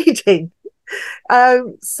diversifying my reading.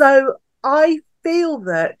 So I feel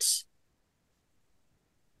that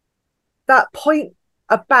point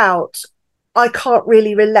about I can't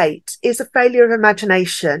really relate is a failure of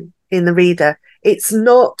imagination in the reader. It's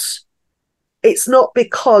not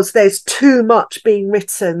because there's too much being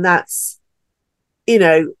written that's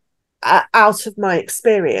out of my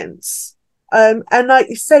experience. And like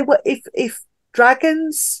you say, what if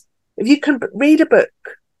dragons, if you can read a book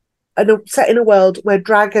set in a world where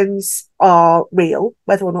dragons are real,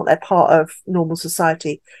 whether or not they're part of normal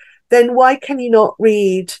society, then why can you not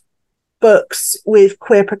read books with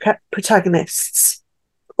queer protagonists,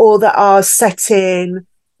 or that are set in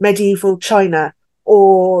medieval China,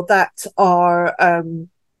 or that are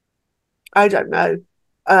I don't know,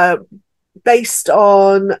 uh, based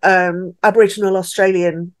on Aboriginal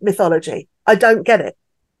Australian mythology? I don't get it.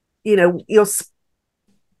 Your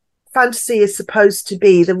fantasy is supposed to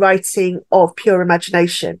be the writing of pure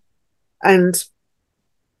imagination, and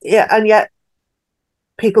yeah, and yet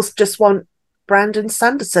people just want Brandon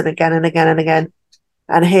Sanderson again and again and again,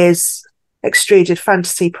 and his extruded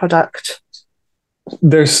fantasy product.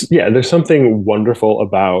 There's something wonderful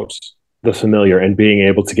about the familiar and being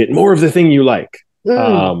able to get more of the thing you like.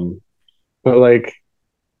 Mm, But like,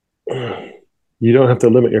 you don't have to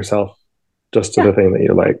limit yourself just to yeah. the thing that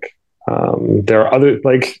you like. There are other,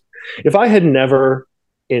 like, if I had never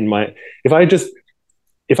in my if I just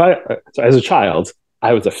if I so as a child,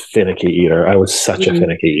 I was a finicky eater. I was such a Mm.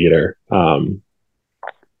 finicky eater, and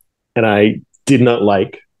I did not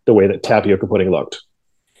like the way that tapioca pudding looked.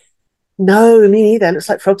 No, me neither. It looks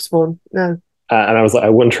like frog spawn. No. And I was like, I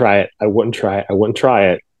wouldn't try it. I wouldn't try it. I wouldn't try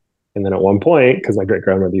it. And then at one point, because my great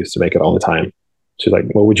grandmother used to make it all the time, she's like,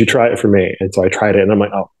 well, would you try it for me? And so I tried it, and I'm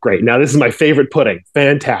like, oh, great. Now this is my favorite pudding.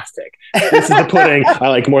 Fantastic. This is the pudding I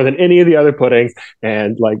like more than any of the other puddings.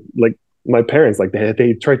 And like my parents, like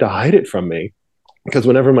they tried to hide it from me, because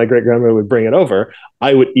whenever my great grandmother would bring it over,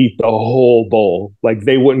 I would eat the whole bowl. Like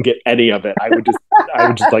they wouldn't get any of it. I would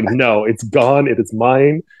just like, no, it's gone. It is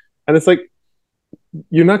mine. And it's like,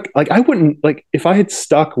 you're not like, I wouldn't like, if I had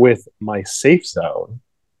stuck with my safe zone,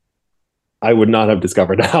 I would not have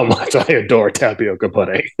discovered how much I adore tapioca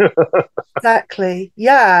pudding. Exactly.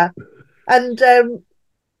 Yeah. And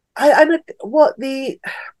I what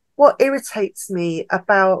irritates me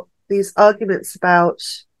about these arguments about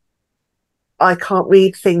I can't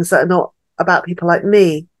read things that are not about people like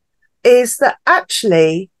me is that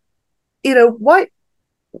actually, white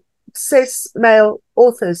cis male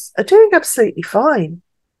authors are doing absolutely fine.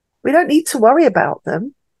 We don't need to worry about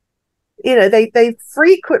them. They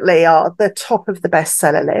frequently are the top of the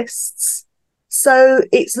bestseller lists. So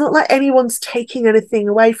it's not like anyone's taking anything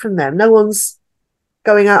away from them. No one's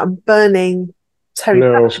going out and burning Terry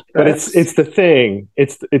No, Pratchett but it's books. it's the thing.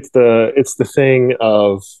 It's the thing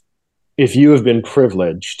of, if you have been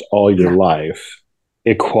privileged all your Yeah. life,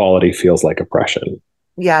 equality feels like oppression.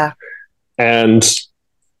 Yeah. And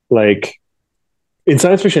like in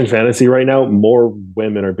science fiction and fantasy right now, more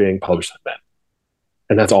women are being published than men.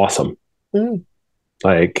 And that's awesome. Mm.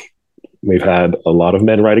 Like we've had a lot of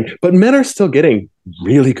men writing, but men are still getting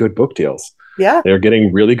really good book deals. Yeah. They're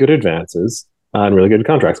getting really good advances and really good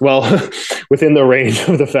contracts. Well, within the range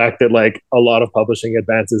of the fact that like a lot of publishing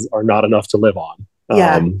advances are not enough to live on.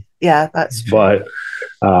 Yeah. Yeah, that's true. But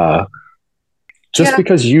uh, just Yeah.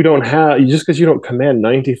 because you don't command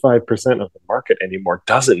 95% of the market anymore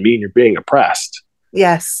doesn't mean you're being oppressed.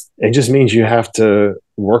 Yes. It just means you have to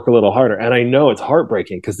work a little harder. And I know it's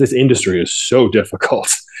heartbreaking because this industry is so difficult.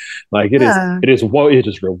 Like Yeah. it is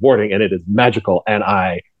rewarding and it is magical. And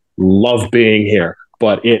I love being here,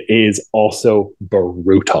 but it is also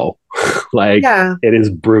brutal. Like Yeah. it is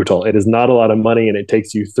brutal. It is not a lot of money and it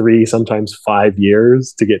takes you 3, sometimes 5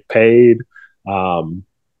 years to get paid. Um,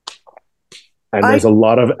 and I there's a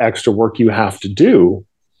lot of extra work you have to do,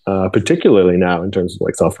 particularly now in terms of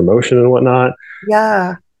like self promotion and whatnot.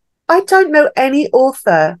 yeah. I don't know any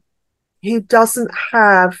author who doesn't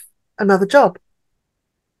have another job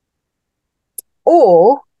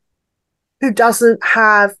or who doesn't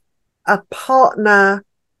have a partner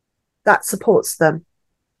that supports them.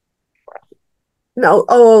 No,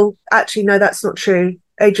 oh, actually, no, that's not true.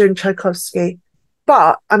 Adrian Tchaikovsky.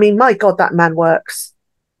 But I mean, my God, that man works.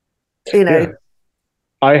 You know, Yeah,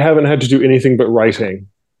 I haven't had to do anything but writing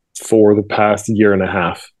for the past year and a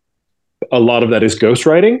half. A lot of that is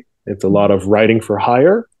ghostwriting. It's a lot of writing for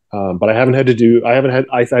hire. But I haven't had to do, I haven't had,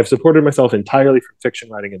 I've supported myself entirely from fiction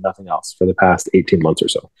writing and nothing else for the past 18 months or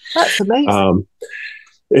so. that's amazing. Um,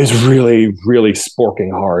 it's really, really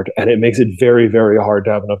sporking hard. And it makes it very, very hard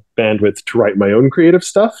to have enough bandwidth to write my own creative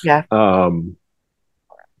stuff. Yeah.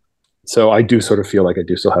 So I do sort of feel like I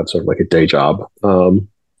do still have sort of like a day job.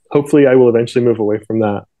 Hopefully I will eventually move away from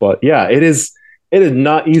that. But yeah, it is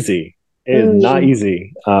not easy. It is not Mm,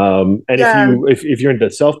 easy. And yeah. if you're into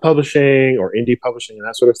self-publishing or indie publishing and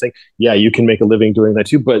that sort of thing, yeah, you can make a living doing that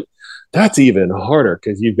too. But that's even harder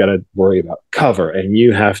because you've got to worry about cover and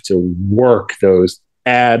you have to work those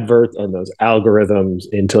adverts and those algorithms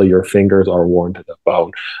until your fingers are worn to the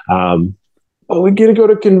bone. But we get to go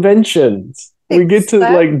to conventions. We get to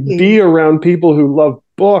like be Exactly. around people who love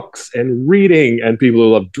books and reading and people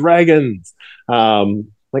who love dragons.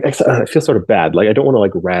 Like I feel sort of bad. Like I don't want to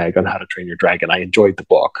like rag on How to Train Your Dragon. I enjoyed the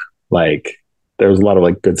book. Like there was a lot of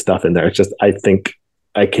like good stuff in there. It's just I think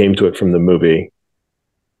I came to it from the movie,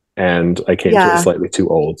 and I came to it Yeah. slightly too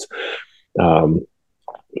old. Um,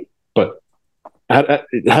 but How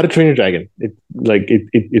to Train Your Dragon,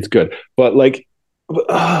 it's good. But like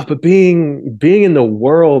but being in the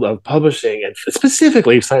world of publishing and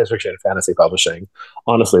specifically science fiction and fantasy publishing,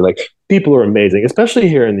 honestly, like people are amazing, especially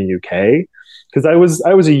here in the UK. Because I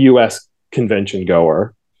was a US convention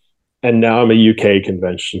goer, and now I'm a UK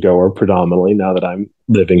convention goer predominantly. Now that I'm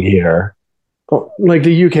living here, like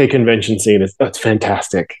the UK convention scene is that's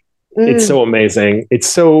fantastic. It's Mm, so amazing.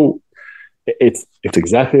 It's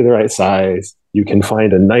exactly the right size. You can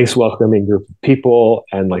find a nice, welcoming group of people,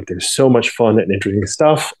 and like there's so much fun and interesting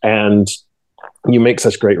stuff, and you make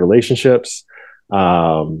such great relationships.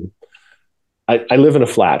 Um, I live in a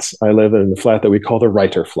flat. I live in the flat that we call the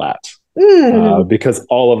writer flat mm, because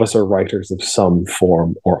all of us are writers of some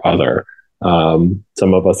form or other.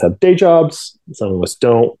 Some of us have day jobs, some of us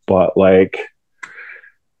don't, but like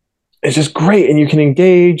it's just great, and you can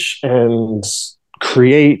engage and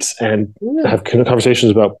create and mm. have conversations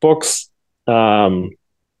about books. Um,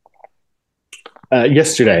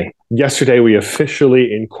 yesterday we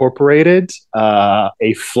officially incorporated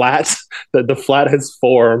a flat that the flat has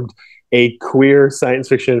formed a queer science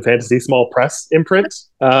fiction and fantasy small press imprint.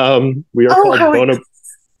 We are Oh, called how Bona.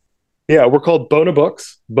 Yeah, we're called Bona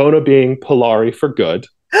Books. Bona being Polari for good.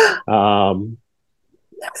 Um,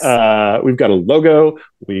 yes. we've got a logo.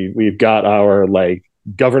 We've got our like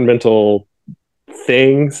governmental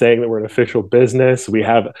thing saying that we're an official business. We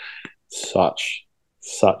have such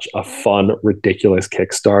a fun, ridiculous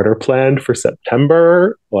Kickstarter planned for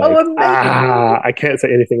September. Oh, Like, amazing. I can't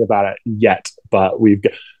say anything about it yet, but we've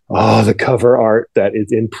got the cover art that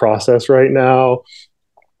is in process right now.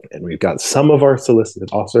 And we've got some of our solicited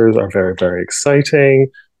authors are very, very exciting.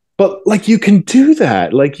 But like you can do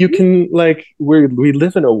that. Like you can like we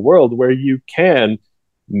live in a world where you can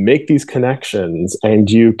make these connections and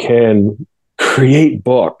you can create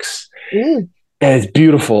books Mm, and it's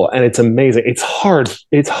beautiful and it's amazing. It's hard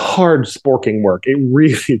sporking work. It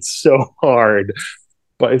really it's so hard,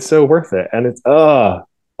 but it's so worth it. And it's I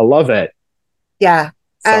love it. yeah.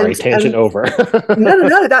 Sorry, tangent And over. no, no,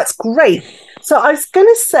 no, that's great. So I was going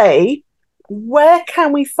to say, where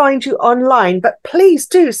can we find you online? But please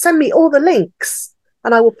do send me all the links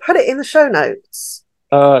and I will put it in the show notes.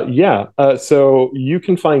 Yeah. So you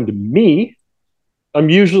can find me.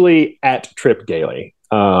 I'm usually at Trip Galey.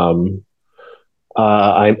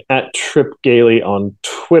 I'm at Trip Galey on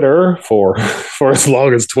Twitter for for as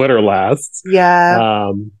long as Twitter lasts.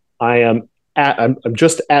 Yeah. I am I'm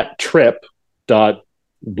just at trip dot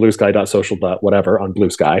bluesky dot social dot whatever on Blue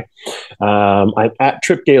Sky. I'm at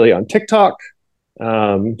Trip Galey on TikTok.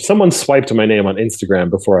 Someone swiped my name on Instagram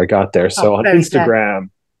before I got there. Oh, So on very good. Instagram,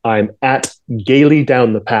 I'm at Gaily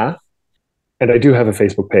Down the Path. And I do have a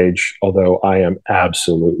Facebook page, although I am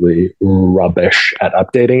absolutely rubbish at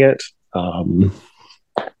updating it. I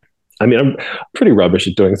mean, I'm pretty rubbish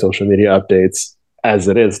at doing social media updates as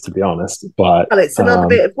it is, to be honest. But Well, it's another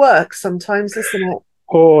bit of work sometimes, isn't it?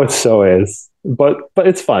 oh, it so is. But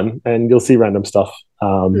it's fun, and you'll see random stuff.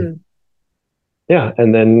 Hmm. Yeah,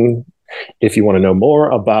 and then if you want to know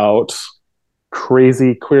more about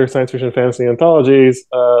crazy queer science fiction fantasy anthologies,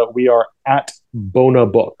 we are at Bona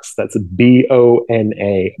Books. That's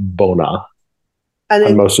Bona Bona And on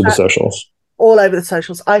then most of the socials. all over the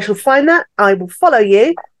socials. I shall find that. I will follow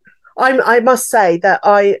you. I must say that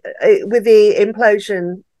with the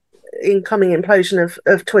incoming implosion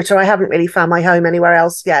of Twitter, I haven't really found my home anywhere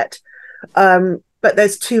else yet. But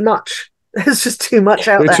there's too much. There's just too much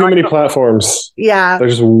out There there. are too many platforms. Yeah.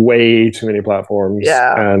 There's way too many platforms.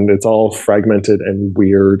 Yeah. And it's all fragmented and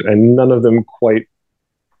weird, and none of them quite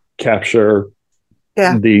capture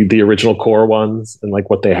the original core ones and like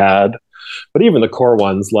what they had. But even the core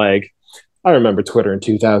ones, like I remember Twitter in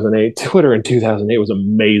 2008. Twitter in 2008 was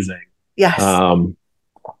amazing. Yes. And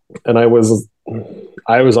I was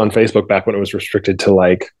on Facebook back when it was restricted to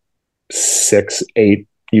like 6, 8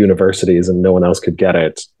 universities and no one else could get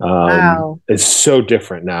it. Wow. It's so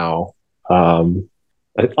different now.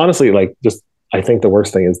 Honestly, like I think the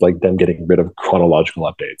worst thing is like them getting rid of chronological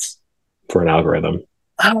updates for an algorithm.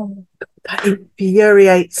 Oh, that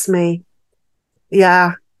infuriates me.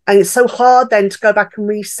 Yeah. And it's so hard then to go back and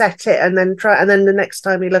reset it and then try, and then the next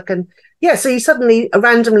time you look and so you suddenly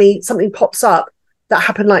randomly something pops up that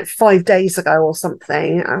happened like 5 days ago or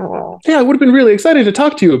something. Oh. Yeah, I would have been really excited to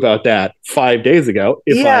talk to you about that 5 days ago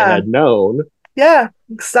if I had known. Yeah,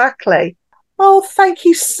 exactly. Oh, thank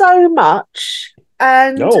you so much.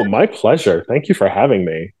 And no, my pleasure. Thank you for having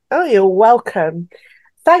me. Oh, you're welcome.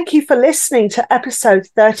 Thank you for listening to episode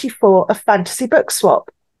 34 of Fantasy Book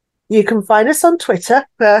Swap. You can find us on Twitter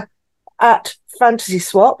at Fantasy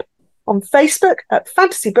Swap, on Facebook at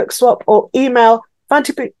Fantasy Book Swap, or email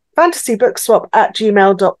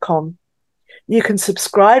fantasybookswap@gmail.com. You can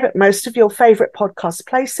subscribe at most of your favourite podcast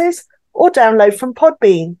places or download from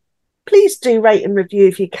Podbean. Please do rate and review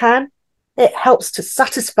if you can. It helps to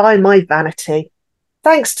satisfy my vanity.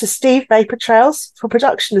 Thanks to Steve Vaportrails for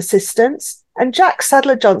production assistance and Jack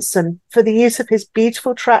Sadler-Johnson for the use of his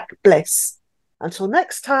beautiful track Bliss. Until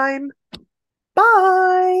next time,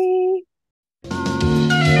 bye!